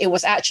work. It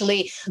was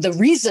actually the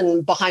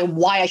reason behind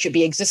why I should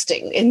be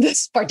existing in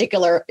this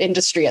particular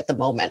industry at the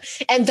moment.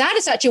 And that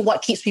is actually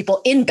what keeps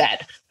people in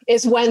bed,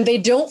 is when they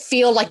don't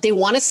feel like they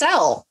want to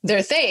sell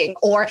their thing,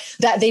 or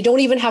that they don't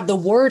even have the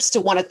words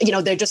to want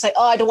to, they're just like,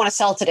 oh, I don't want to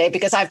sell today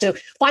because I have to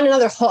find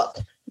another hook,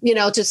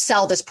 to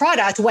sell this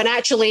product. When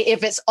actually,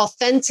 if it's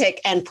authentic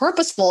and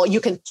purposeful,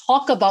 you can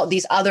talk about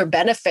these other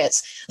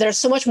benefits that are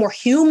so much more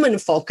human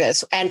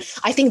focused. And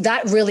I think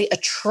that really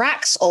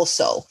attracts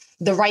also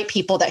the right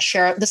people that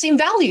share the same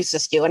values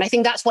as you. And I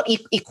think that's what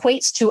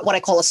equates to what I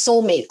call a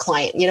soulmate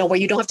client, where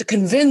you don't have to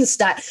convince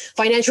that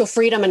financial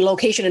freedom and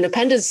location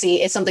independency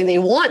is something they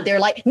want. They're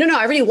like, no,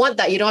 I really want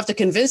that. You don't have to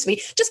convince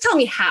me. Just tell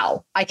me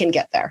how I can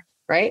get there,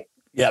 right?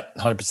 Yep,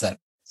 100%.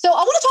 So I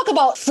want to talk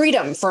about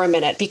freedom for a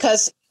minute,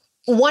 because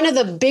one of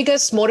the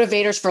biggest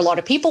motivators for a lot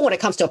of people when it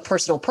comes to a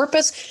personal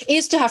purpose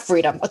is to have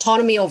freedom,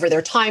 autonomy over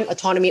their time,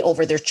 autonomy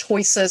over their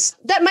choices.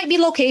 That might be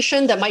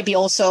location. That might be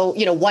also,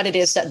 what it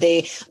is that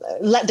they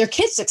let their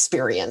kids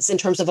experience in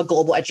terms of a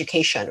global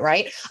education,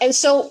 right? And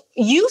so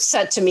you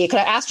said to me, because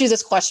I asked you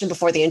this question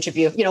before the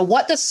interview,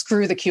 what does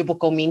screw the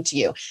cubicle mean to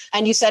you?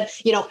 And you said,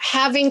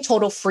 having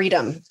total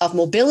freedom of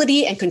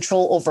mobility and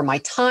control over my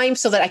time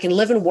so that I can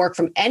live and work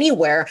from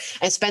anywhere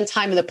and spend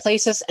time in the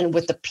places and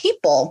with the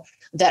people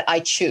that I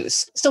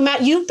choose. So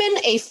Matt, you've been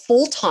a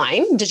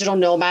full-time digital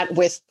nomad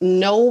with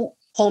no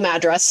home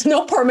address,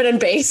 no permanent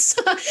base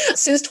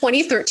since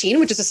 2013,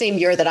 which is the same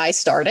year that I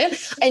started.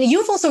 And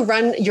you've also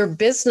run your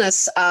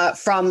business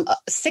from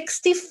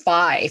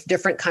 65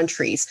 different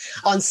countries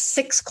on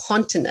 6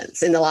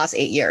 continents in the last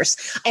 8 years.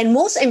 And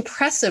most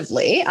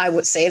impressively, I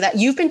would say that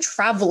you've been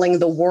traveling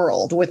the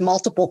world with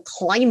multiple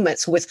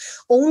climates with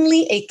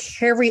only a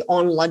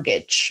carry-on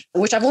luggage,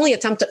 which I've only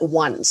attempted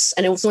once.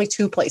 And it was only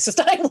 2 places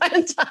that I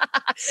went.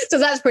 So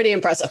that's pretty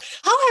impressive.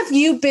 How have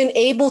you been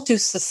able to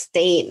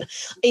sustain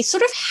a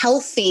sort of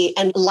healthy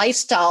and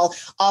lifestyle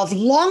of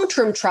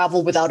long-term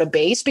travel without a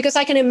base? Because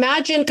I can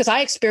imagine, because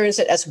I experienced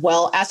it as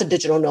well as a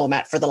digital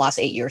nomad for the last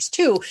 8 years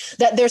too,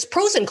 that there's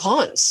pros and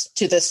cons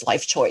to this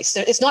life choice.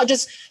 It's not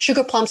just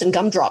sugar plums and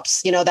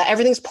gumdrops, that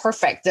everything's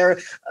perfect. There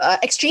are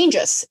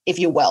exchanges, if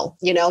you will,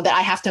 that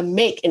I have to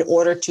make in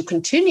order to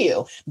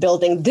continue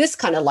building this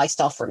kind of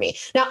lifestyle for me.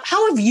 Now,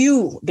 how have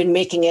you been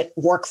making it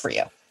work for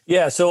you?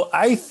 Yeah, so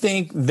I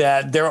think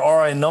that there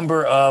are a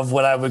number of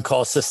what I would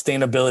call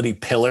sustainability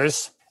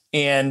pillars.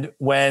 And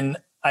when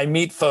I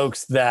meet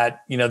folks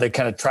that, they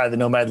kind of try the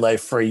nomad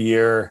life for a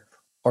year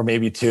or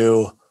maybe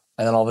 2,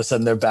 and then all of a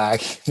sudden they're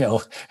back,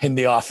 in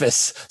the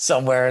office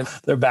somewhere,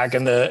 they're back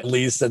in the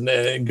lease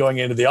and going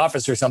into the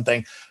office or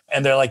something.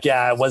 And they're like,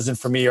 yeah, it wasn't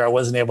for me, or I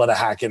wasn't able to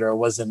hack it, or it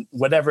wasn't,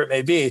 whatever it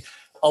may be.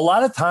 A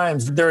lot of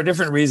times there are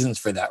different reasons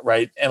for that,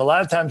 right? And a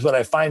lot of times what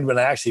I find when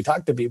I actually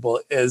talk to people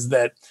is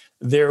that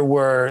there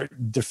were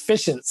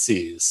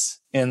deficiencies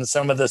in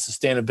some of the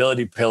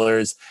sustainability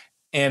pillars,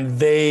 and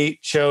they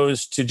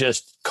chose to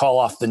just call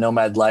off the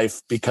nomad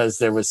life because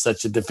there was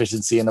such a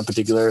deficiency in a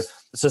particular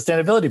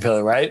sustainability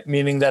pillar, right?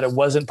 Meaning that it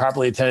wasn't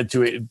properly attended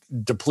to,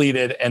 it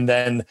depleted, and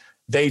then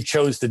they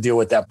chose to deal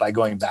with that by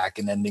going back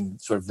and ending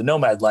sort of the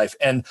nomad life.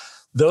 And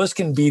those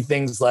can be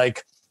things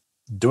like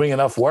doing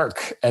enough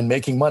work and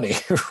making money,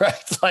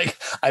 right?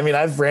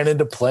 I've ran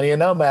into plenty of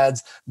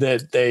nomads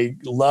that they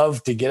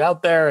love to get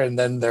out there, and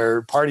then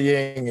they're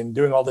partying and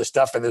doing all this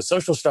stuff, and there's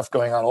social stuff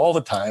going on all the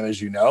time, as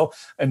you know,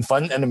 and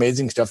fun and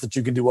amazing stuff that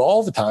you can do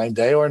all the time,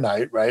 day or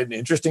night, right? And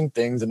interesting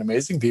things and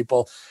amazing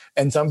people.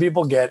 And some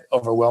people get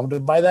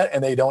overwhelmed by that,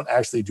 and they don't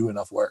actually do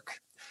enough work.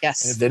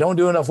 Yes. And if they don't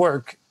do enough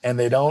work and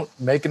they don't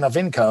make enough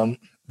income,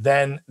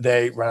 then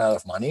they run out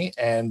of money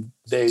and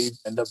they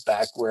end up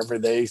back wherever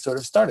they sort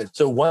of started.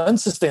 So one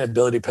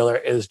sustainability pillar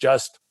is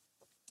just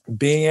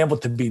being able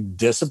to be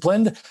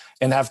disciplined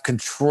and have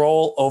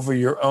control over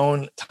your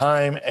own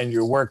time and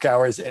your work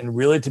hours, and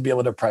really to be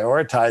able to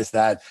prioritize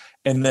that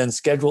and then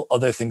schedule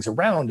other things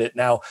around it.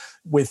 Now,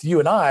 with you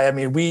and I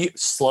mean, we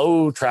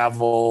slow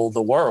travel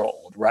the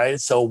world, right?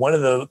 So one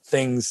of the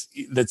things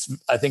that's,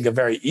 I think, a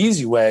very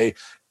easy way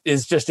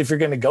is just, if you're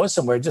going to go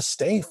somewhere, just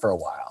stay for a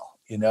while.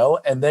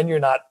 And then you're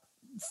not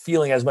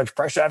feeling as much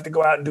pressure. I have to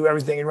go out and do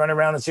everything and run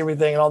around and see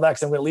everything and all that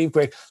because I'm going to leave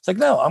quick. It's like,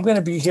 no, I'm going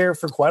to be here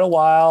for quite a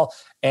while,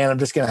 and I'm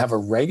just going to have a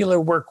regular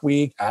work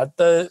week at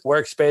the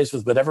workspace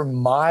with whatever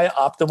my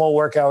optimal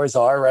work hours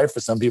are, right?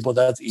 For some people,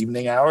 that's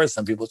evening hours.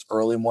 Some people, it's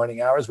early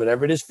morning hours,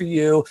 whatever it is for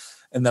you.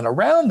 And then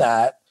around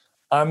that,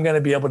 I'm going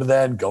to be able to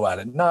then go out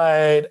at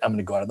night. I'm going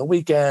to go out on the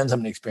weekends. I'm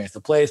going to experience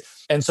the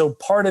place. And so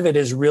part of it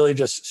is really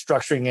just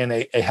structuring in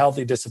a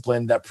healthy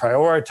discipline that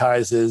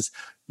prioritizes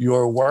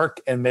your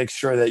work and make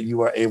sure that you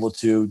are able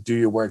to do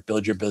your work,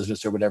 build your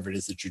business, or whatever it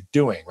is that you're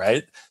doing,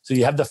 right? So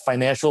you have the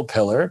financial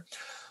pillar.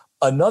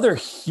 Another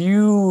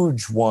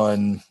huge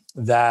one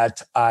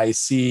that I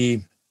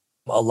see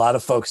a lot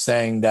of folks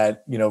saying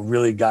that,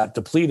 really got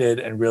depleted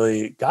and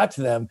really got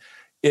to them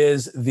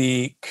is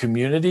the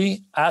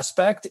community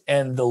aspect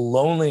and the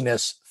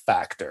loneliness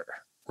factor,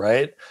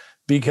 right?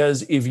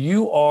 Because if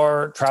you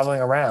are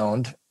traveling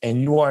around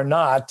and you are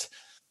not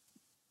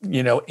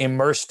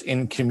immersed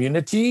in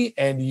community,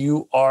 and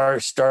you are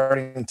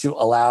starting to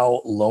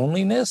allow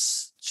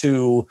loneliness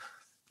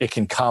it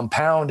can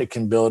compound, it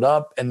can build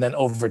up. And then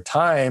over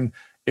time,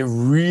 it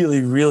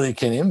really, really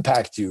can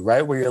impact you,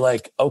 right? Where you're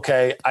like,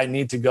 okay, I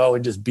need to go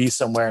and just be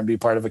somewhere and be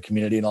part of a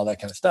community and all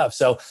that kind of stuff.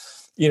 So,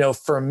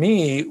 for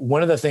me,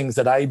 one of the things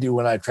that I do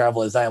when I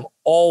travel is I am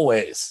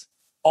always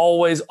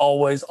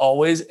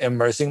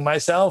immersing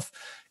myself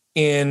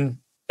in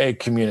a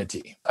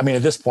community. I mean,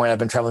 at this point, I've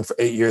been traveling for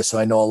 8 years, so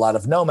I know a lot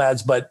of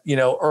nomads. But,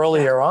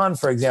 earlier on,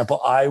 for example,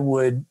 I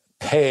would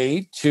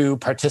pay to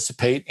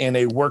participate in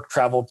a work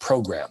travel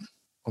program.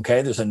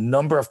 Okay. There's a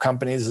number of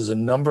companies, there's a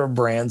number of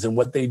brands. And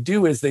what they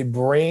do is they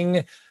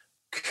bring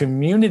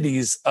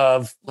communities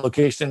of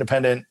location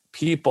independent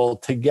people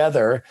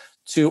together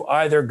to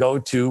either go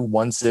to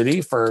one city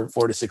for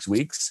 4 to 6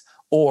 weeks,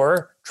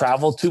 or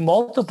travel to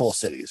multiple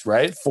cities,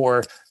 right?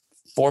 For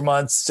 4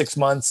 months, 6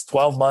 months,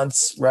 12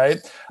 months,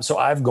 right? So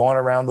I've gone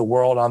around the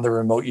world on the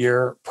remote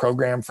year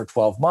program for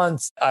 12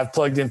 months. I've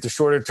plugged into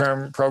shorter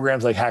term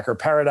programs like Hacker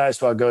Paradise.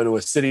 So I'll go to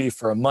a city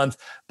for a month.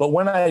 But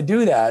when I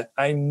do that,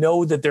 I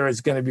know that there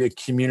is going to be a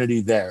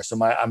community there.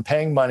 So I'm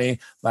paying money,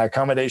 my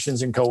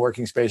accommodations and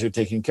co-working space are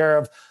taken care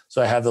of.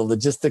 So I have the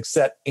logistics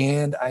set,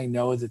 and I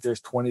know that there's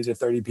 20 to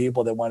 30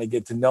 people that want to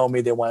get to know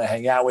me. They want to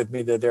hang out with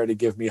me. They're there to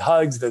give me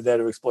hugs. They're there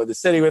to explore the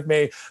city with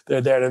me.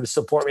 They're there to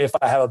support me if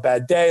I have a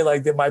bad day.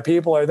 Like my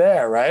people are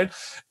there, right?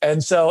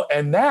 And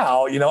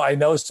now, I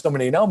know so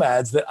many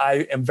nomads that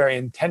I am very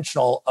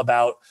intentional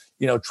about,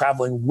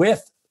 traveling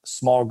with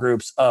small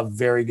groups of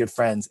very good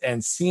friends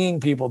and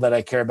seeing people that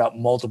I care about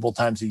multiple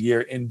times a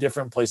year in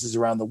different places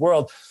around the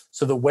world.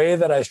 So the way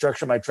that I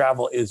structure my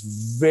travel is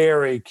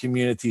very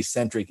community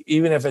centric.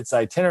 Even if it's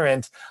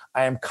itinerant,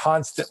 I am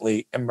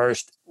constantly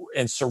immersed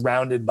and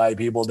surrounded by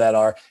people that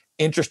are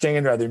interesting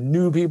and either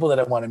new people that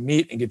I want to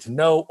meet and get to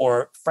know,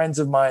 or friends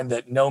of mine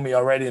that know me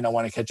already and I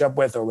want to catch up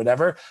with or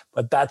whatever.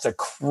 But that's a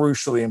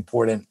crucially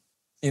important,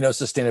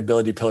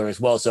 sustainability pillar as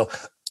well. So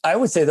I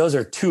would say those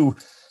are two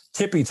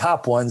tippy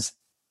top ones.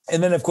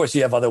 And then, of course,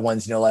 you have other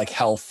ones, like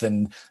health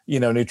and,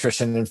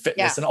 nutrition and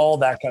fitness and all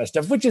that kind of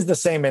stuff, which is the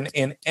same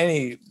in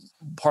any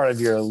part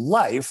of your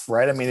life,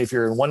 right? I mean, if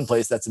you're in one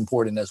place, that's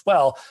important as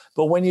well.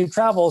 But when you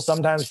travel,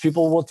 sometimes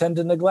people will tend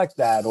to neglect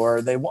that, or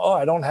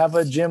I don't have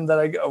a gym that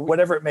I go,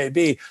 whatever it may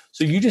be.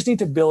 So you just need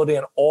to build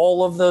in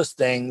all of those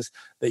things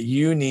that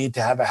you need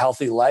to have a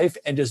healthy life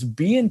and just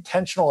be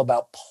intentional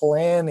about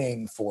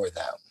planning for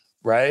them,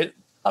 right?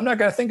 I'm not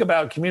going to think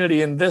about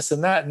community and this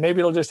and that, and maybe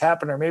it'll just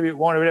happen, or maybe it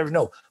won't, or whatever.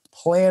 No.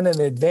 Plan in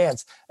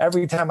advance.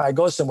 Every time I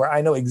go somewhere,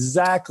 I know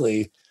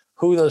exactly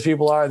who those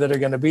people are that are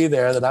going to be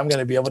there, that I'm going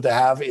to be able to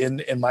have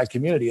in my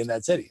community in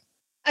that city.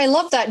 I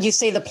love that you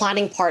say the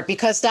planning part,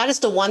 because that is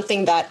the one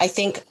thing that I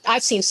think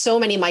I've seen so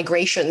many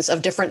migrations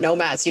of different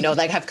nomads,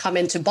 that have come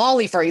into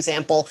Bali, for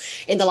example,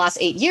 in the last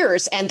 8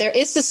 years. And there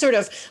is this sort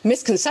of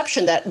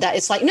misconception that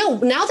it's like, no,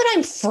 now that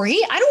I'm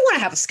free, I don't want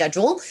to have a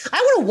schedule. I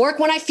want to work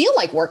when I feel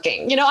like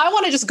working. I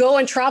want to just go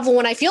and travel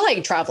when I feel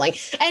like traveling.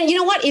 And you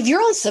know what? If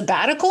you're on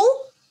sabbatical,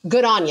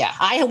 good on you.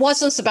 I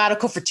was on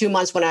sabbatical for 2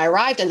 months when I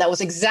arrived, and that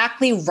was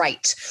exactly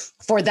right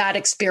for that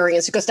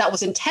experience, because that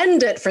was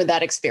intended for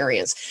that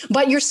experience.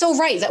 But you're so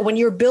right that when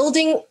you're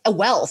building a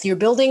wealth, you're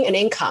building an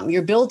income,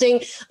 you're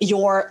building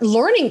your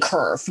learning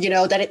curve,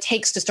 that it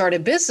takes to start a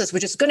business,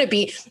 which is going to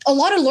be a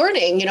lot of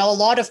learning, a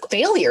lot of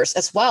failures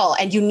as well.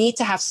 And you need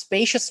to have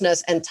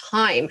spaciousness and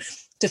time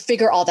to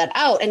figure all that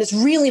out. And it's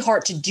really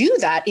hard to do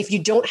that if you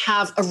don't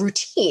have a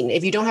routine,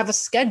 if you don't have a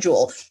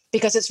schedule,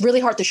 because it's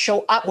really hard to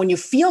show up when you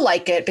feel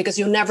like it, because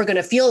you're never going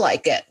to feel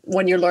like it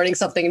when you're learning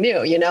something new,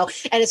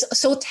 And it's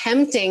so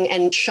tempting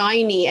and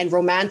shiny and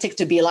romantic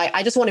to be like,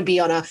 I just want to be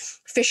on a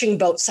fishing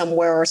boat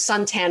somewhere or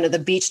suntan at the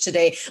beach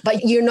today,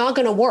 but you're not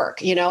going to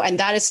work, and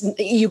that is,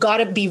 you got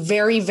to be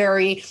very,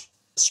 very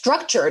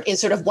structured in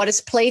sort of what is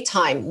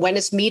playtime, when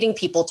is meeting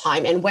people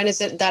time, and when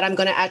is it that I'm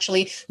going to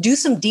actually do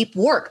some deep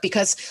work,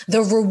 because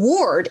the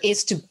reward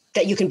is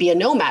that you can be a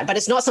nomad, but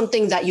it's not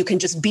something that you can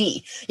just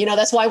be.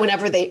 That's why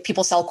whenever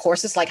people sell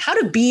courses like how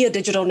to be a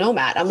digital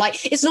nomad, I'm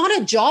like, it's not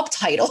a job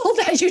title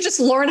that you just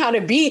learn how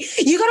to be.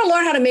 You got to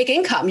learn how to make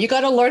income. You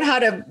got to learn how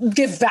to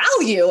give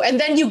value.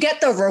 And then you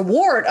get the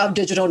reward of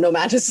digital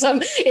nomadism.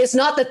 It's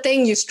not the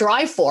thing you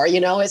strive for,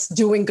 it's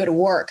doing good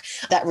work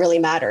that really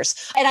matters.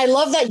 And I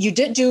love that you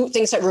did do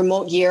things like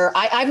remote year.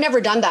 I've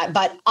never done that,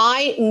 but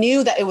I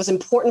knew that it was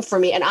important for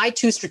me. And I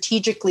too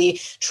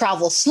strategically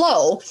travel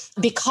slow,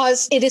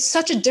 because it is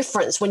such a difference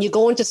when you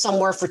go into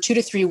somewhere for 2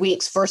 to 3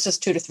 weeks versus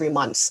 2 to 3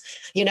 months.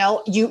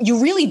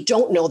 You really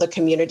don't know the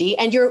community,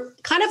 and you're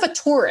kind of a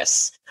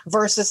tourist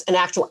versus an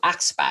actual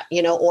expat,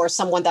 or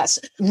someone that's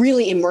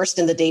really immersed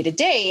in the day to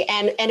day.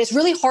 And it's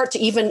really hard to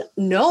even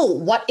know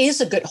what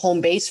is a good home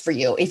base for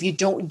you if you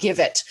don't give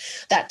it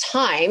that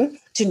time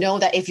to know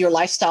that if your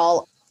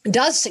lifestyle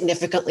does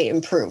significantly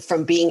improve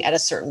from being at a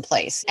certain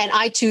place. And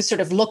I too sort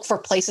of look for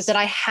places that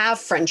I have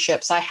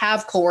friendships, I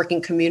have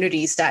co-working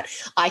communities that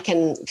I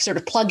can sort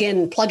of plug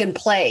and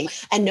play,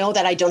 and know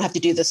that I don't have to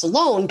do this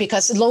alone,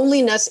 because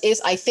loneliness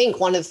is, I think,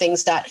 one of the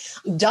things that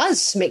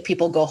does make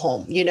people go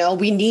home.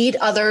 We need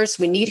others,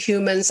 we need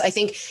humans. I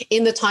think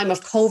in the time of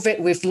COVID,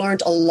 we've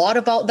learned a lot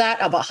about that,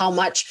 about how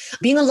much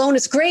being alone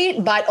is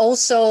great, but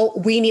also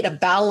we need a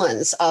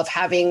balance of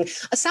having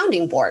a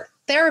sounding board,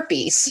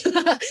 therapies,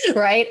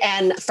 right?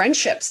 And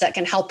friendships that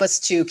can help us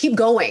to keep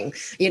going,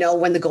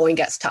 when the going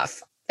gets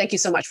tough. Thank you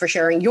so much for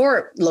sharing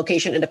your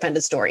location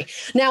independent story.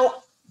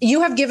 Now,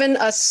 you have given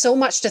us so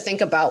much to think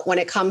about when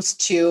it comes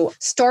to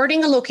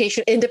starting a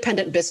location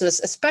independent business,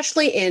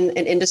 especially in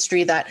an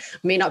industry that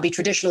may not be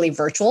traditionally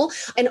virtual,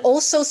 and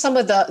also some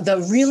of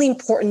the really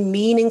important,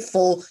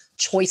 meaningful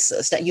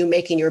choices that you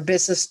make in your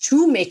business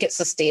to make it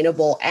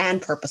sustainable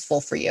and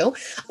purposeful for you.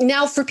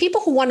 Now, for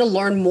people who want to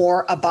learn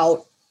more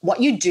about what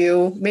you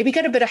do, maybe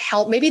get a bit of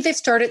help, maybe they've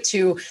started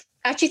to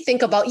actually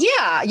think about,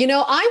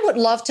 I would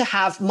love to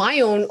have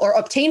my own or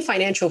obtain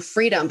financial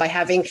freedom by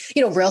having,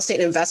 real estate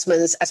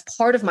investments as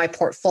part of my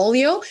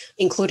portfolio,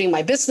 including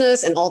my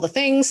business and all the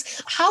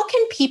things. How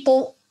can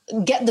people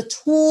get the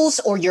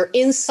tools or your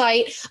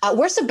insight?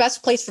 Where's the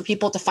best place for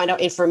people to find out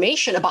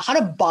information about how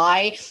to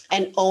buy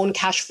and own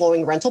cash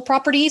flowing rental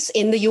properties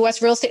in the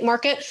US real estate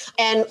market,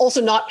 and also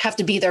not have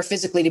to be there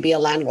physically to be a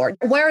landlord?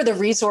 Where are the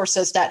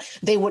resources that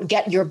they would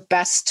get your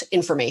best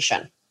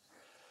information?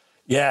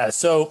 Yeah.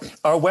 So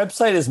our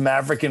website is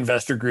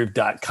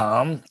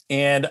maverickinvestorgroup.com.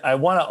 And I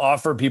want to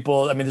offer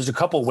people, there's a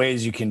couple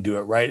ways you can do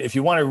it, right? If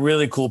you want a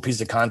really cool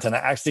piece of content, I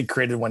actually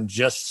created one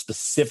just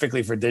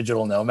specifically for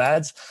digital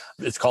nomads.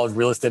 It's called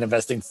Real Estate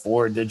Investing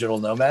for Digital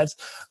Nomads.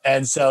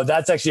 And so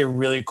that's actually a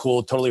really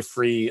cool, totally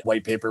free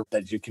white paper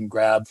that you can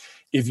grab.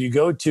 If you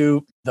go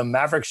to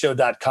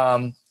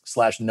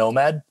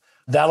themaverickshow.com/nomad,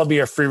 that'll be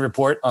a free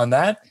report on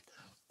that.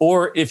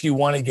 Or if you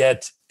want to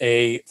get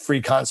a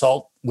free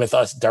consult with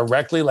us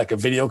directly, like a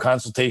video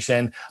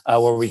consultation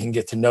where we can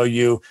get to know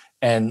you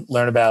and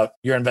learn about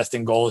your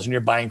investing goals and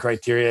your buying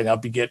criteria and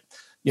help you get,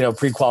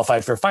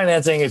 pre-qualified for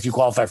financing if you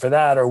qualify for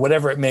that, or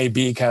whatever it may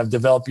be, kind of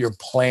develop your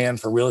plan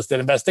for real estate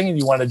investing, and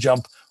you want to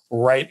jump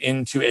right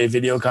into a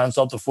video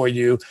consult before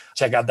you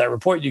check out that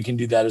report, you can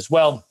do that as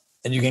well.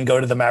 And you can go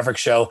to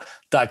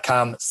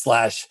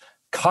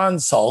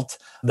themaverickshow.com/consult.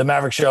 The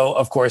Maverick Show,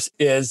 of course,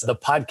 is the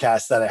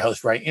podcast that I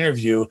host where I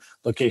interview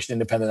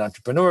location-independent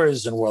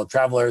entrepreneurs and world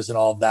travelers and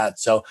all of that.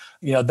 So,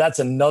 that's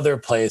another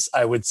place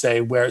I would say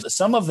where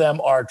some of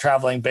them are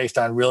traveling based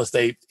on real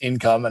estate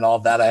income and all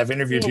of that. I have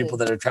interviewed people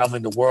that are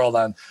traveling the world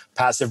on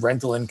passive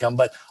rental income,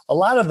 but a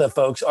lot of the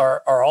folks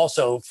are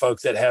also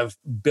folks that have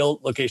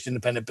built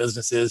location-independent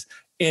businesses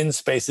in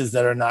spaces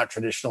that are not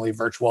traditionally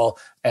virtual,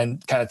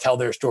 and kind of tell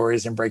their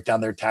stories and break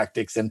down their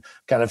tactics and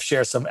kind of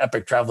share some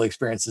epic travel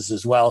experiences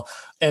as well.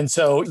 And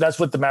so that's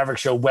what the Maverick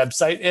Show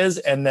website is.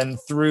 And then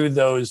through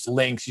those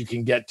links, you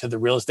can get to the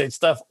real estate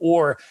stuff,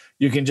 or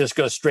you can just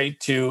go straight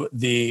to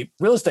the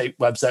real estate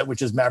website,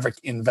 which is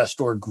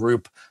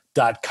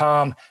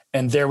mavericinvestorgroup.com.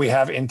 And there we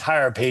have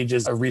entire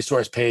pages of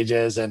resource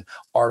pages and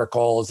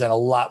articles and a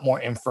lot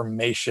more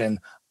information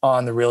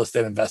on the real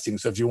estate investing.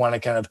 So if you want to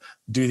kind of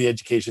do the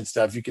education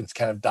stuff, you can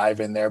kind of dive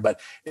in there.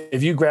 But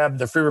if you grab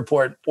the free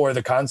report or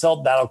the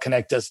consult, that'll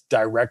connect us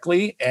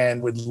directly,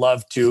 and would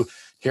love to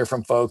hear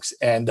from folks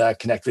and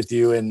connect with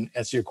you and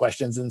answer your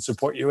questions and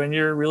support you in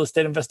your real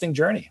estate investing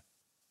journey.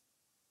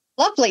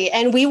 Lovely.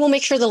 And we will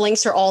make sure the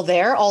links are all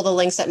there. All the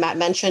links that Matt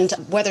mentioned,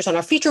 whether it's on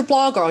our feature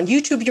blog or on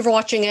YouTube if you're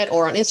watching it,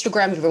 or on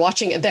Instagram if you're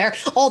watching it there,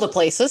 all the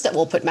places that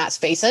we'll put Matt's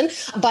face in.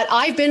 But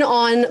I've been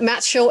on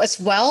Matt's show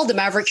as well, the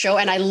Maverick Show,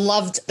 and I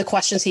loved the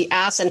questions he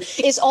asked. And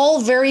it's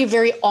all very,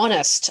 very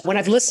honest. When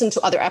I've listened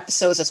to other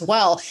episodes as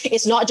well,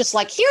 it's not just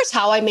like, here's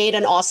how I made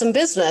an awesome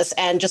business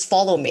and just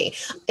follow me.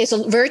 It's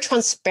a very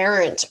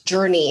transparent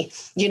journey,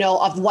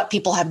 of what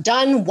people have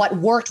done, what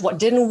worked, what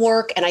didn't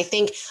work. And I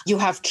think you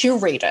have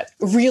curated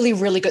really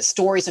good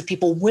stories of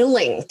people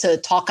willing to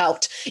talk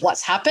out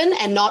what's happened,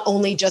 and not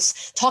only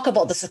just talk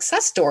about the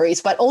success stories,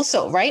 but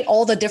also, right,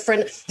 all the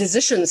different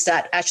decisions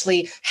that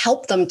actually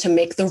help them to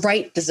make the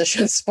right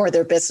decisions for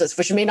their business,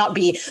 which may not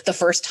be the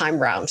first time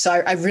round. So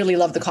I really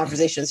love the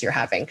conversations you're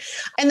having.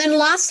 And then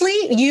lastly,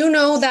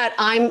 that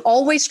I'm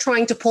always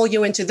trying to pull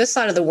you into this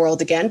side of the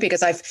world again,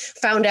 because I've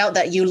found out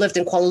that you lived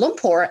in Kuala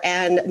Lumpur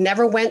and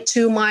never went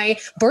to my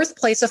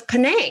birthplace of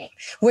Penang,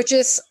 which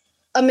is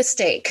a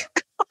mistake.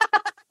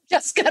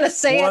 Just gonna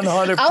say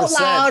 100%. It out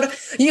loud.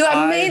 You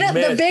have made it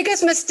the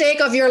biggest mistake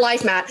of your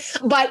life, Matt.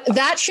 But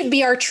that should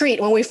be our treat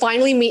when we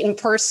finally meet in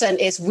person.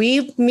 Is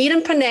we meet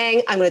in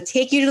Penang. I'm going to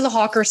take you to the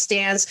hawker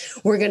stands.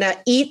 We're going to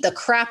eat the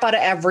crap out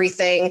of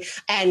everything,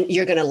 and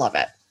you're going to love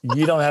it.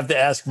 You don't have to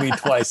ask me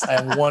twice.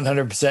 I'm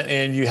 100%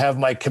 in. You have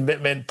my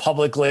commitment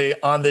publicly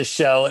on this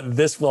show.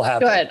 This will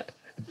happen. Good.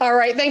 All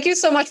right. Thank you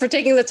so much for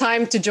taking the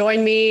time to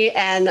join me.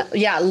 And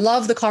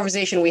love the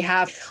conversation we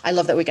have. I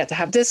love that we get to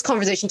have this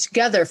conversation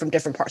together from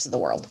different parts of the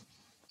world.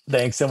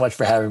 Thanks so much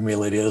for having me,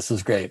 Lydia. This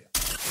was great.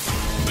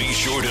 Be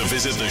sure to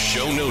visit the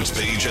show notes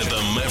page at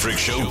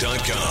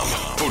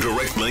themaverickshow.com for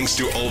direct links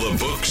to all the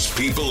books,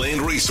 people,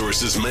 and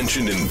resources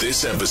mentioned in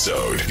this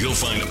episode. You'll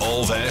find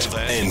all that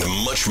and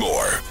much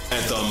more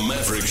at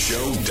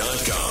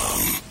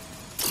themaverickshow.com.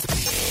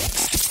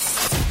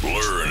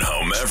 Learn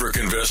how Maverick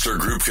Investor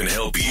Group can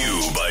help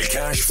you buy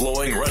cash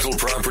flowing rental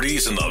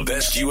properties in the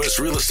best U.S.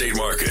 real estate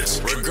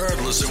markets,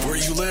 regardless of where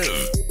you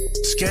live.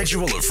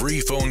 Schedule a free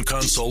phone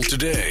consult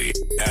today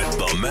at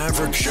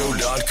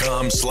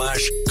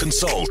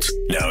themaverickshow.com/consult.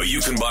 Now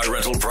you can buy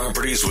rental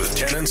properties with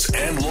tenants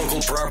and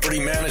local property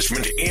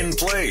management in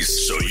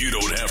place, so you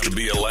don't have to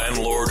be a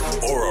landlord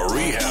or a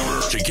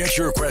rehabber. To get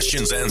your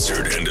questions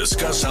answered and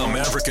discuss how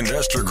Maverick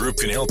Investor Group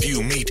can help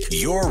you meet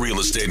your real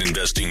estate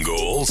investing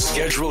goals,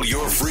 schedule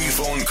your free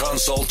phone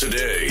consult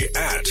today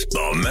at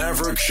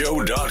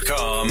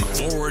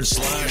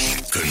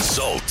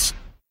themaverickshow.com/consult.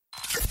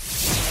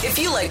 If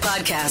you like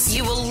podcasts,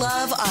 you will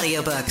love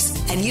audiobooks,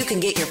 and you can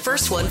get your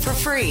first one for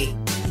free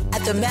at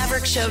at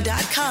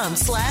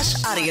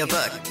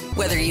themaverickshow.com/audiobook.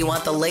 Whether you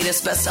want the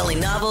latest best-selling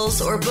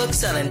novels or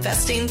books on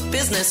investing,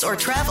 business, or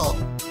travel,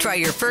 try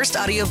your first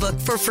audiobook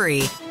for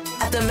free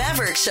at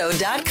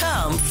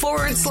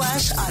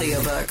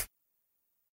themaverickshow.com/audiobook.